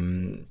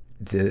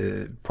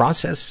the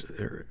process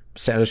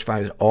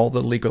satisfies all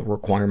the legal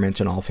requirements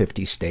in all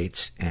 50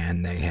 states,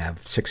 and they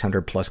have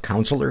 600 plus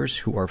counselors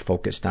who are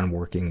focused on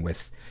working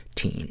with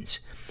teens.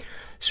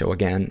 So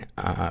again,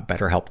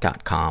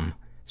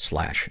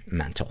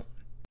 BetterHelp.com/mental.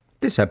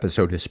 This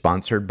episode is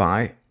sponsored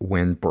by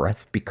When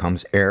Breath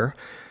Becomes Air.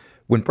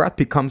 When Breath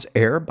Becomes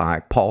Air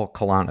by Paul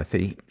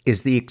Kalanithi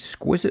is the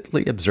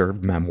exquisitely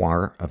observed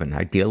memoir of an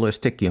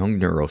idealistic young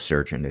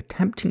neurosurgeon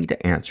attempting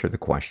to answer the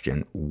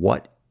question,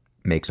 what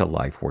makes a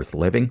life worth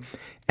living,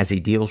 as he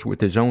deals with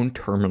his own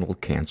terminal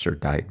cancer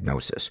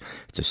diagnosis.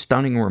 It's a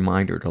stunning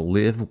reminder to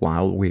live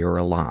while we are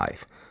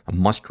alive. A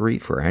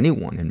must-read for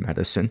anyone in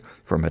medicine,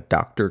 from a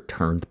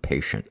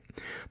doctor-turned-patient.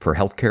 For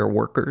healthcare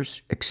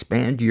workers,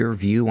 expand your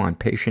view on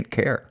patient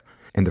care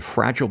and the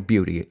fragile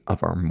beauty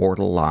of our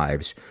mortal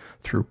lives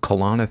through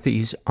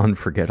Kalanithi's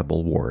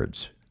unforgettable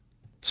words.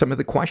 Some of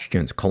the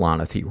questions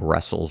Kalanithi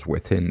wrestles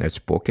with in this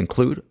book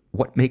include,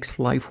 what makes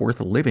life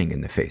worth living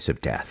in the face of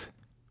death?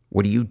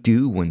 What do you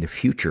do when the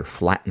future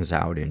flattens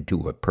out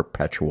into a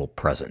perpetual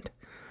present?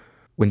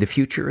 When the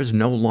future is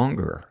no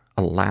longer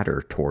a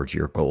ladder towards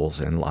your goals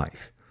in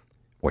life?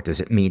 What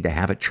does it mean to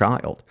have a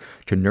child,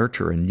 to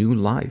nurture a new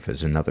life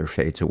as another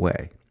fades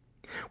away?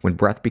 When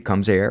Breath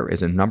Becomes Air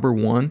is a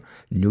 #1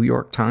 New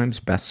York Times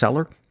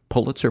bestseller,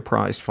 Pulitzer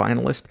Prize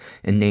finalist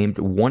and named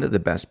one of the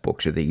best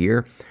books of the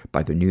year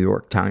by the New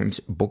York Times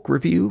Book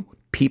Review,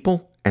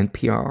 People,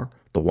 NPR,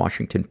 The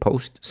Washington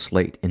Post,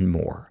 Slate, and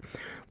more.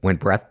 When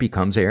Breath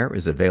Becomes Air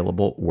is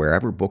available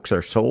wherever books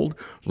are sold.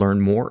 Learn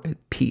more at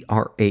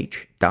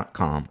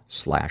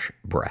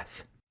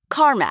prh.com/breath.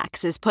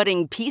 CarMax is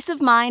putting peace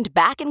of mind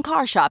back in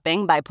car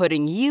shopping by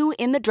putting you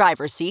in the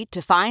driver's seat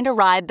to find a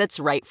ride that's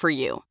right for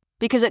you.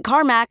 Because at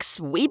CarMax,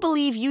 we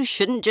believe you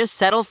shouldn't just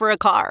settle for a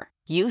car.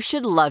 You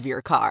should love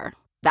your car.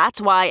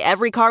 That's why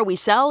every car we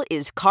sell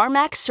is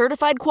CarMax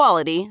certified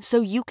quality, so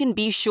you can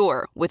be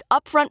sure with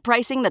upfront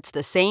pricing that's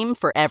the same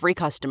for every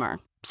customer.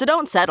 So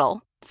don't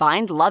settle.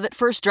 Find love at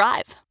first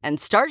drive and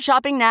start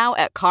shopping now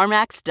at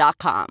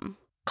CarMax.com.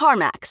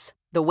 CarMax,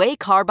 the way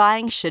car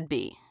buying should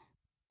be.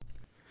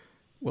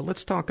 Well,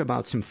 let's talk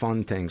about some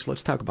fun things.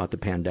 Let's talk about the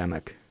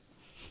pandemic.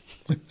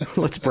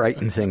 Let's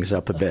brighten things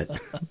up a bit.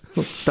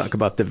 Let's talk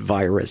about the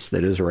virus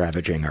that is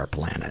ravaging our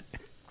planet.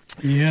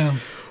 Yeah.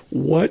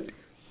 What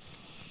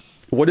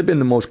have been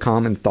the most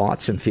common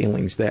thoughts and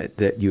feelings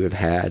that you have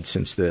had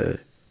since the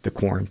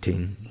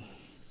quarantine?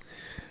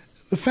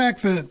 The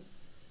fact that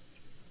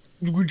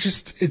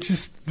it's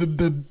just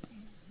the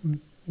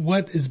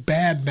what is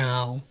bad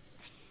now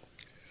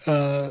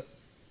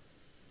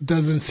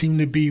doesn't seem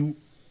to be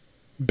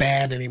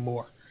bad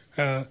anymore.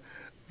 To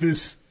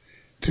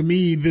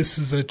me, this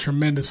is a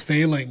tremendous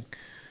failing.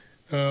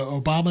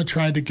 Obama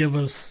tried to give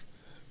us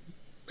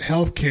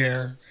health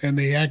care, and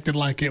they acted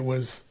like it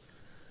was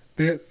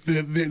the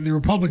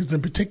Republicans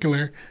in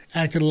particular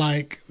acted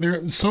like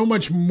they're so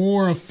much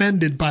more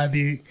offended by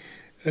the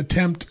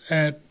attempt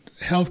at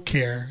health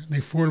care, the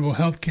Affordable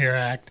Health Care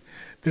Act,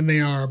 than they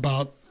are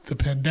about the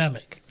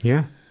pandemic.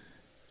 Yeah.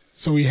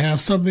 So we have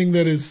something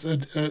that is a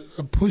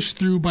push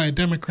through by a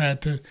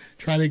Democrat to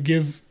try to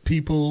give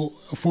people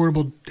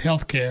affordable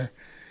health care.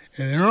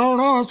 And they're, oh,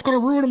 no, it's going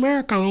to ruin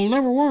America. It'll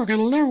never work.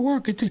 It'll never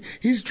work.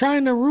 He's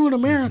trying to ruin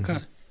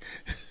America.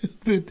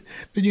 Then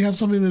you have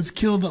something that's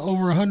killed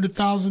over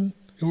 100,000.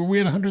 Were we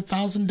at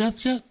 100,000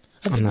 deaths yet?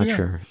 I'm not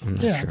sure.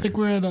 I think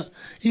we're at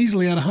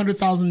easily at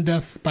 100,000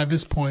 deaths by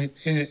this point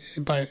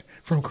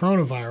from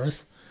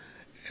coronavirus,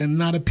 and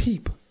not a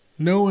peep.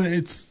 No,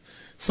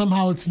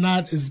 somehow it's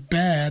not as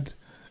bad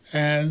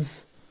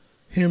as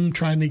him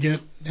trying to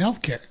get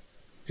health care.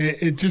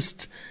 It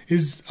just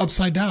is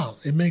upside down.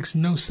 It makes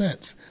no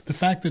sense. The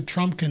fact that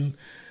Trump can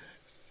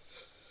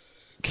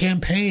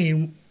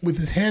campaign with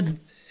his head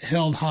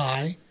held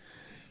high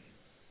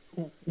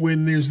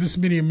when there's this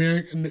many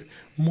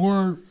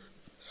more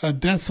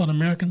deaths on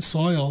American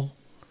soil,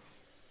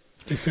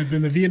 they said,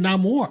 than the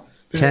Vietnam War.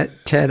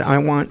 Ted, I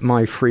want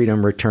my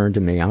freedom returned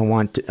to me. I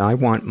want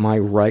my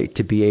right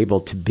to be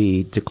able to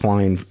be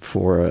declined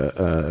for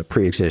a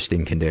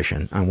pre-existing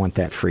condition. I want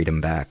that freedom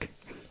back.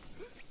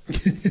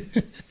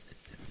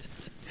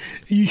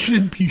 You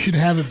should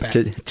have it back.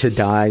 To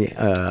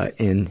die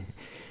in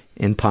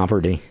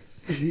poverty.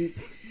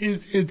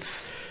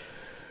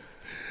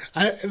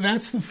 I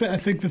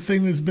think the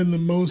thing that's been the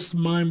most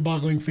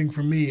mind-boggling thing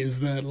for me is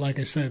that, like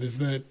I said,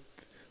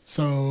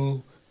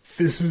 so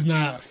this is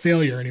not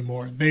failure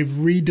anymore. They've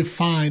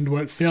redefined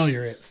what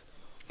failure is,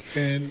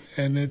 and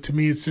to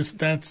me, it's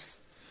just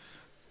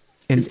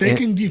if they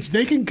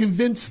can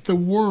convince the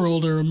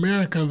world or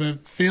America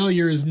that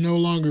failure is no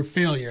longer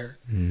failure,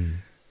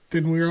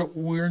 then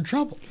we're in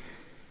trouble.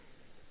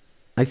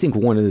 I think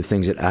one of the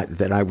things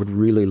that I would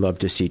really love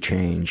to see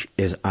change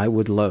is I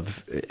would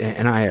love,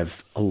 and I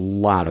have a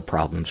lot of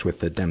problems with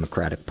the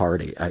Democratic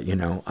Party.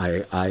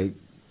 I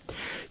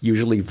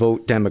usually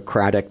vote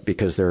Democratic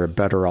because they're a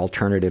better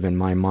alternative in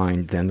my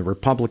mind than the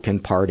Republican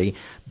Party,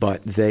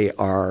 but they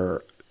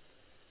are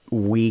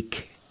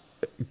weak,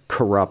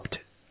 corrupt.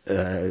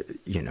 I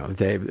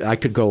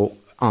could go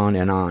on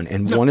and on.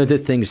 And one of the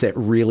things that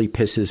really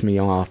pisses me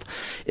off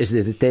is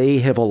that they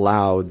have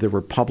allowed the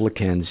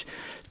Republicans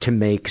to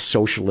make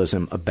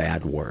socialism a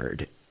bad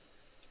word.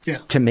 Yeah.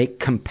 To make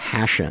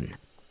compassion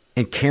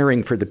and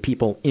caring for the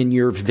people in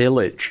your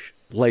village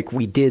like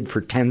we did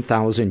for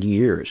 10,000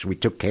 years. We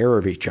took care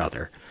of each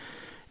other.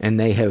 And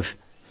they have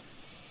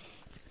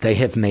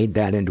made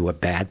that into a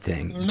bad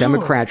thing. No.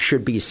 Democrats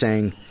should be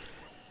saying,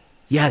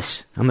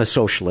 yes, I'm a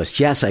socialist.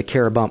 Yes, I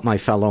care about my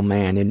fellow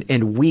man.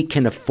 And we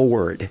can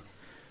afford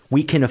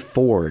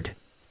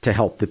to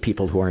help the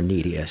people who are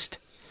neediest.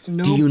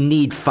 Nope. Do you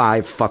need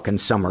 5 fucking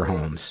summer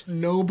homes?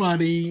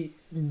 Nobody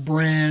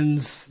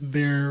brands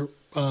their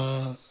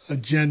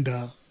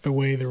agenda the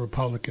way the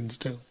Republicans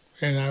do.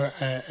 And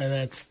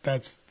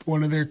that's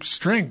one of their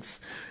strengths,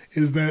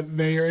 is that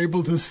they are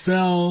able to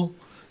sell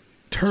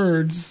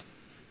turds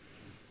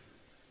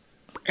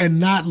and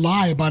not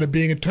lie about it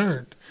being a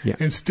turd. Yeah.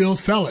 And still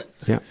sell it.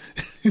 Yeah.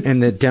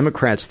 And the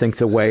Democrats think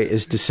the way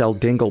is to sell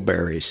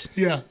dingleberries.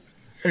 Yeah.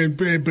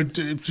 But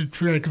to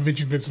try to convince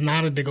you that it's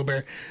not a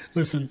dingleberry.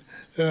 Listen,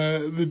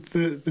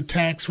 the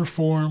tax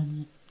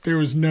reform, there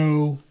was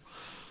no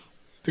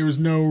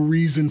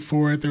reason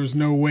for it. There was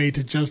no way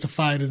to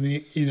justify it in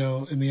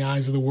the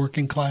eyes of the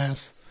working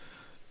class.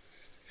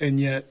 And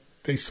yet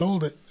they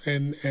sold it,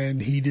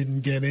 and he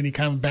didn't get any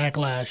kind of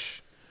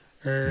backlash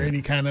or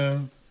any kind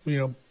of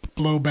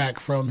blowback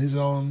from his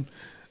own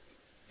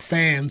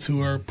fans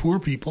who are poor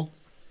people.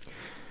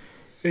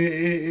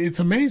 It's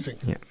amazing.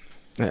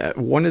 Yeah.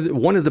 One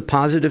of the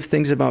positive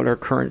things about our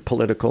current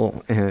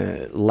political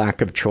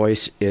lack of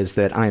choice is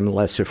that I'm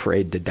less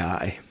afraid to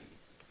die.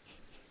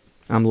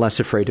 I'm less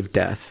afraid of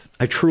death.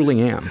 I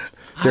truly am.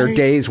 There are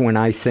days when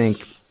I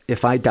think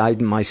if I died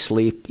in my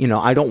sleep,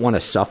 I don't want to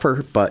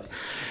suffer, but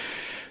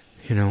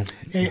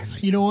Hey,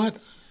 you know what?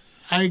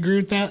 I agree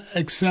with that,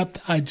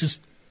 except I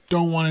just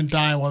don't want to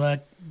die while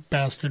that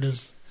bastard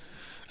is.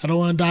 I don't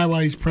want to die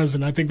while he's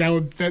president. I think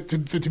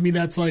to me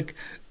that's like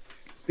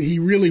he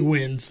really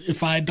wins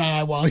if I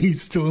die while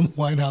he's still in the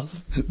White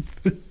House.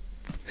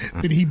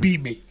 Then he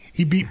beat me.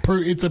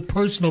 It's a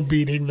personal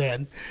beating.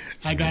 Then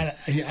I gotta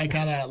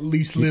at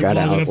least live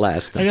long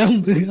enough. I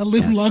gotta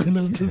live long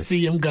enough to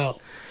see him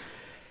go.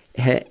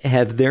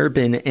 Have there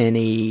been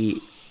any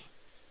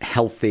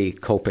healthy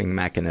coping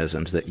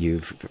mechanisms that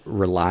you've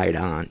relied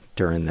on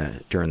during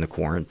the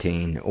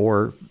quarantine,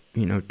 or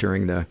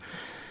during the?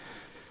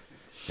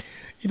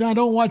 I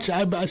don't watch.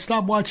 I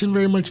stopped watching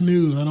very much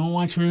news. I don't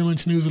watch very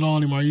much news at all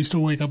anymore. I used to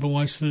wake up and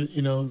watch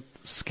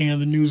scan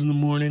the news in the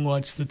morning,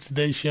 watch the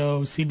Today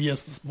Show,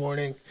 CBS This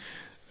Morning,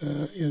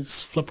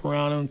 just flip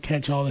around and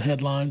catch all the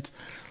headlines.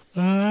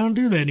 I don't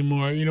do that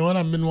anymore. You know what?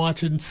 I've been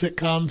watching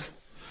sitcoms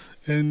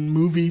and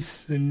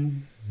movies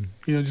and,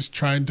 just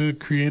trying to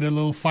create a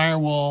little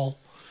firewall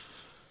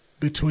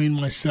between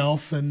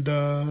myself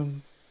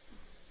and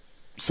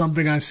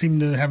something I seem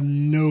to have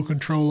no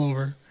control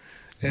over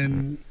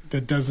and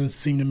that doesn't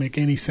seem to make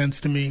any sense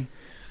to me.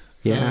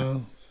 Yeah.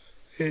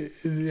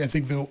 I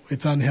think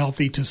it's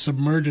unhealthy to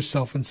submerge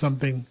yourself in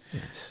something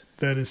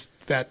that is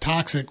that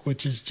toxic,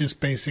 which is just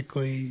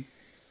basically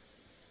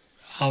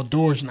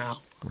outdoors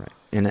now. Right.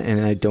 And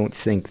I don't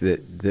think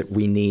that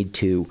we need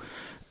to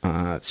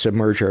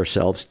submerge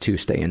ourselves to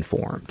stay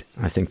informed.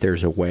 I think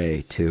there's a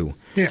way to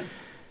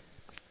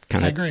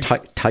kind of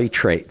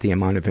titrate the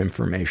amount of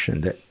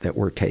information that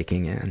we're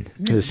taking in,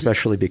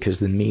 especially because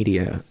the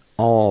media,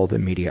 all the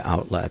media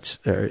outlets,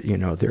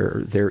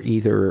 they're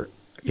either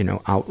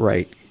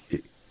outright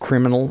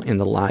criminal in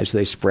the lies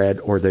they spread,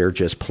 or they're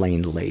just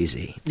plain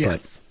lazy.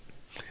 Yes.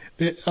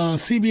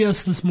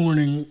 CBS This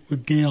Morning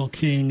with Gayle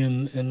King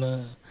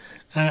and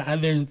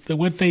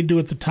what they do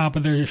at the top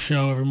of their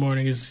show every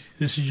morning is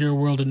 "This is Your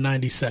World in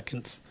 90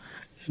 Seconds,"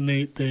 and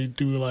they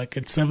do like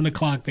at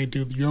 7:00 they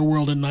do "Your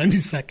World in 90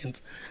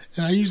 Seconds."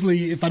 And I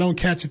usually, if I don't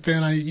catch it,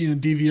 then I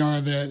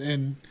DVR that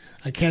and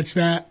I catch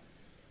that,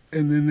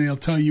 and then they'll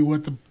tell you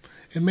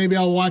and maybe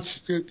I'll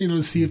watch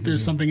to see if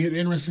there's something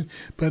interesting.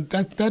 But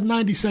that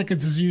 90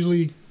 seconds is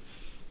usually.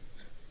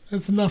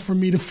 That's enough for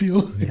me to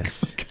feel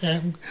like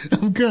I'm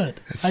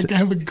good. I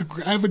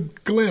have a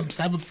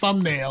glimpse. I have a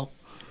thumbnail.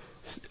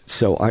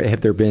 So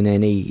have there been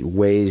any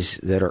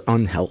ways that are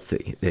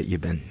unhealthy that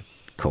you've been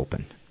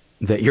coping,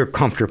 that you're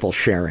comfortable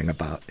sharing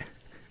about?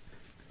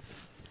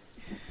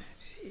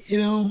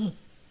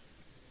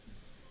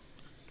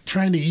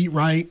 Trying to eat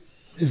right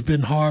has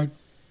been hard.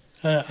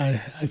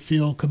 I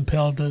feel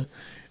compelled to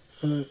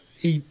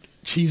eat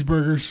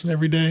cheeseburgers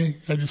every day.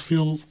 I just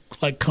feel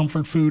like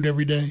comfort food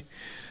every day.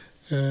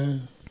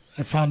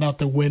 I found out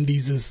that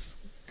Wendy's is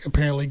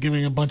apparently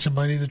giving a bunch of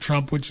money to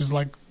Trump, which is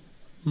like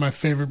my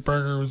favorite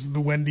burger was the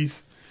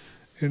Wendy's.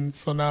 And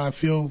so now I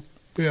feel,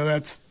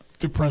 that's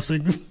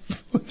depressing.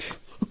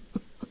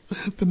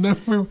 The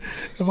number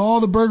of all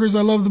the burgers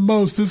I love the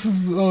most, this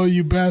is,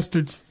 you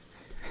bastards.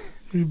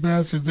 You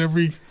bastards.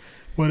 Every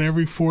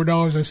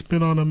 $4 I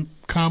spend on a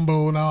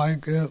combo, now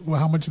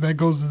how much of that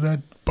goes to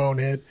that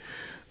bonehead.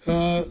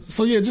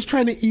 Just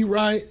trying to eat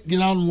right, get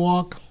out and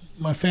walk.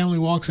 My family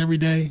walks every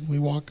day. We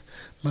walk.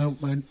 My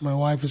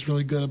wife is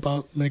really good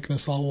about making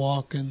us all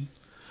walk, and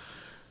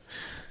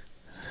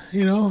I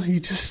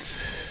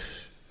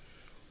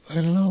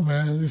don't know,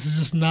 man. This is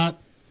just not.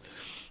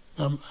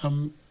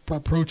 I'm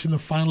approaching the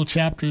final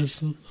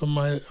chapters of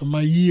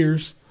my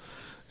years,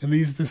 and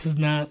this is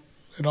not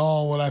at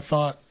all what I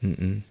thought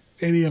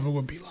any of it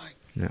would be like.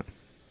 No.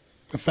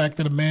 The fact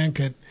that a man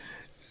could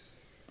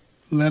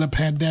let a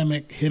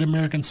pandemic hit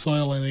American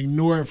soil and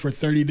ignore it for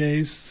 30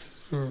 days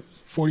or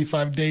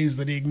 45 days,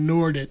 that he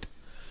ignored it,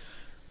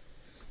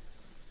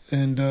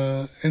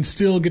 and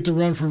still get to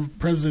run for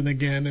president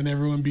again, and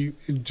everyone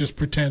just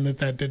pretend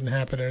that didn't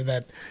happen, or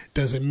that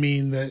doesn't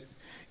mean that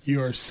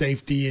your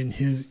safety and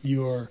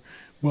your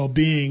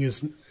well-being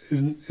is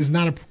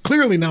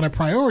clearly not a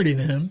priority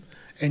to him,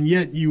 and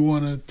yet you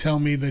want to tell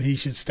me that he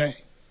should stay.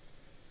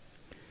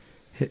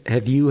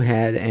 Have you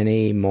had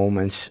any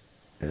moments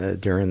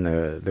during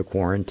the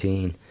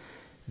quarantine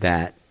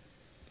that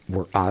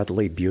were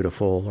oddly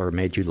beautiful, or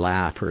made you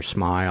laugh or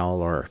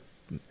smile, or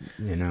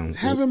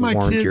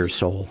warmed your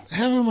soul?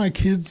 Having my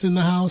kids in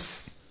the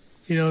house,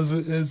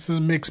 is a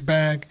mixed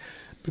bag,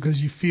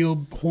 because you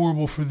feel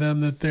horrible for them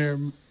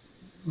that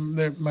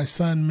my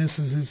son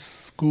misses his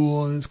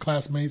school and his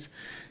classmates.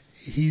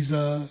 He's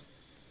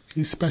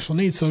special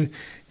needs, so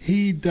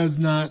he does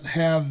not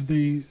have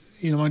the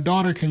my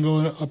daughter can go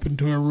up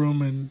into her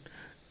room and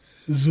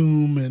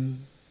Zoom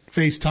and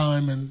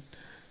FaceTime and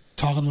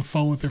talk on the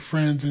phone with her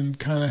friends and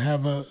kind of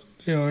have a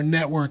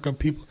network of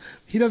people.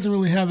 He doesn't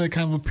really have that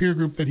kind of a peer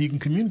group that he can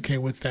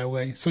communicate with that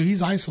way, so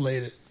he's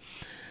isolated.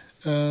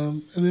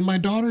 And then my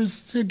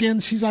daughter's, again,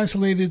 she's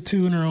isolated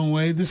too in her own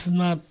way. This is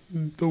not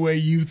the way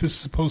youth is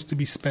supposed to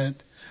be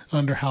spent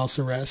under house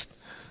arrest.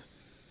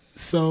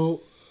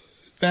 So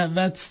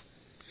it's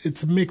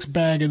a mixed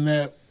bag in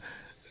that.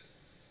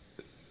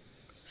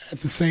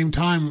 At the same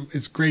time,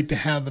 it's great to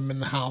have them in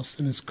the house,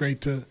 and it's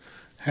great to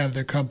have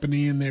their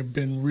company, and they've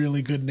been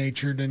really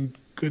good-natured and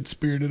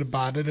good-spirited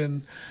about it,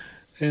 and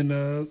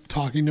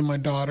talking to my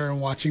daughter and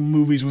watching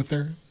movies with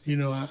her.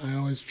 I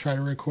always try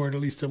to record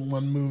at least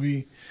one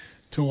movie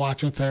to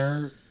watch with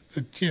her,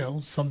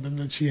 that, something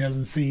that she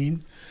hasn't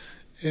seen.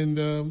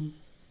 And,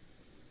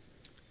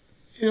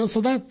 so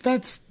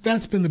that's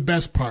been the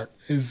best part,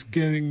 is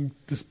getting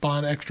this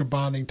extra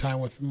bonding time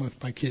with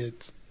my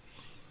kids.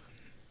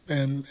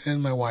 And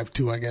my wife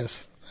too, I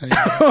guess. I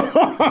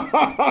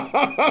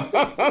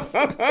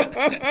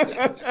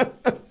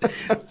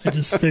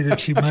just figured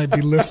she might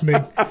be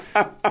listening.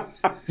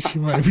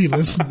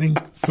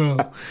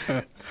 So,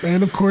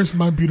 and of course,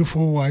 my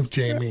beautiful wife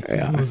Jamie,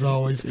 who was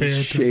always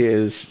there. She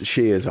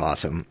is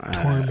awesome.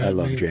 I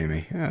love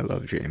Jamie.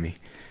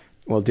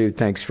 Well, dude,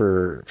 thanks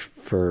for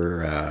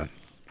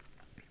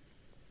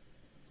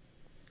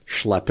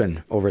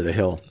schlepping over the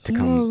hill to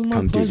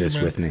come do this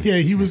with me. Yeah,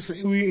 he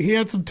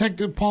had some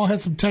Paul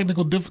had some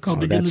technical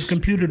difficulty getting his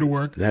computer to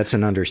work. That's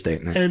an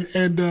understatement.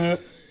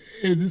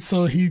 And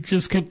so he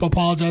just kept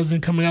apologizing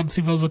and coming out to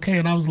see if I was okay.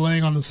 And I was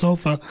laying on the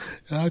sofa,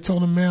 and I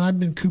told him, "Man, I've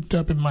been cooped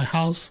up in my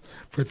house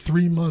for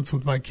 3 months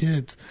with my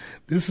kids.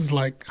 This is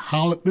like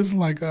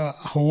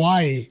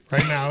Hawaii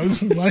right now.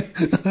 This is like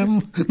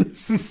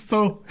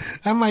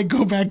I might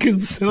go back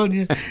and sit on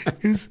your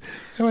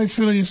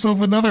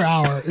sofa another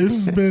hour.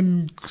 This has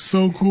been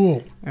so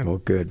cool." Well,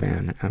 good,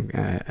 man.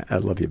 I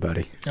love you,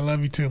 buddy. I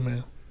love you too,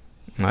 man.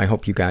 I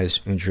hope you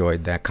guys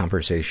enjoyed that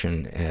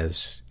conversation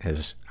as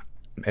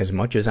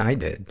much as I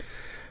did.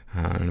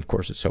 And of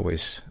course, it's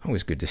always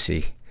good to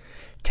see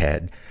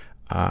Ted.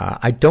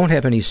 I don't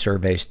have any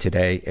surveys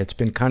today. It's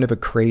been kind of a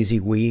crazy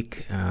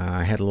week.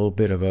 I had a little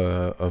bit of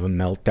a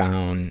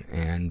meltdown,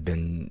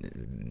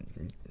 and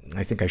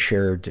I think I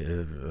shared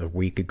a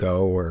week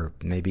ago, or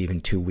maybe even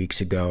 2 weeks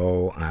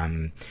ago,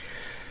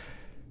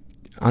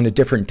 on a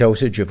different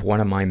dosage of one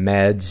of my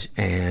meds,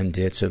 and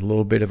it's a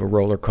little bit of a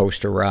roller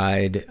coaster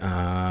ride.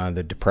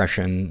 The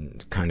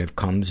depression kind of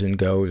comes and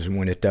goes, and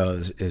when it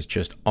does, is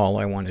just all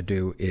I want to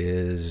do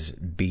is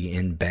be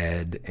in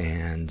bed.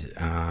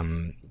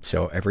 And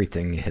so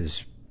everything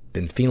has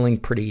been feeling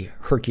pretty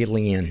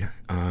Herculean.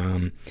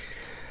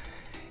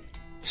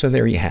 So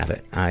there you have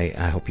it.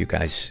 I hope you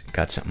guys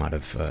got something out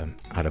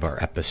of our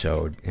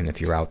episode. And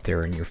if you're out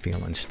there and you're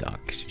feeling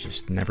stuck,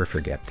 just never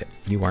forget that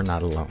you are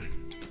not alone.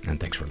 And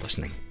thanks for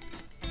listening.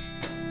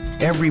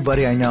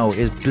 Everybody I know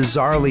is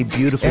bizarrely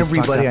beautifully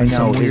Everybody I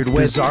know is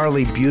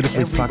bizarrely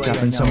beautifully fucked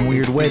up in some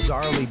weird way.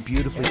 Bizarrely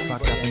beautifully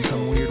fucked up in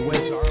some weird way.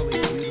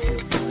 Bizarrely beautifully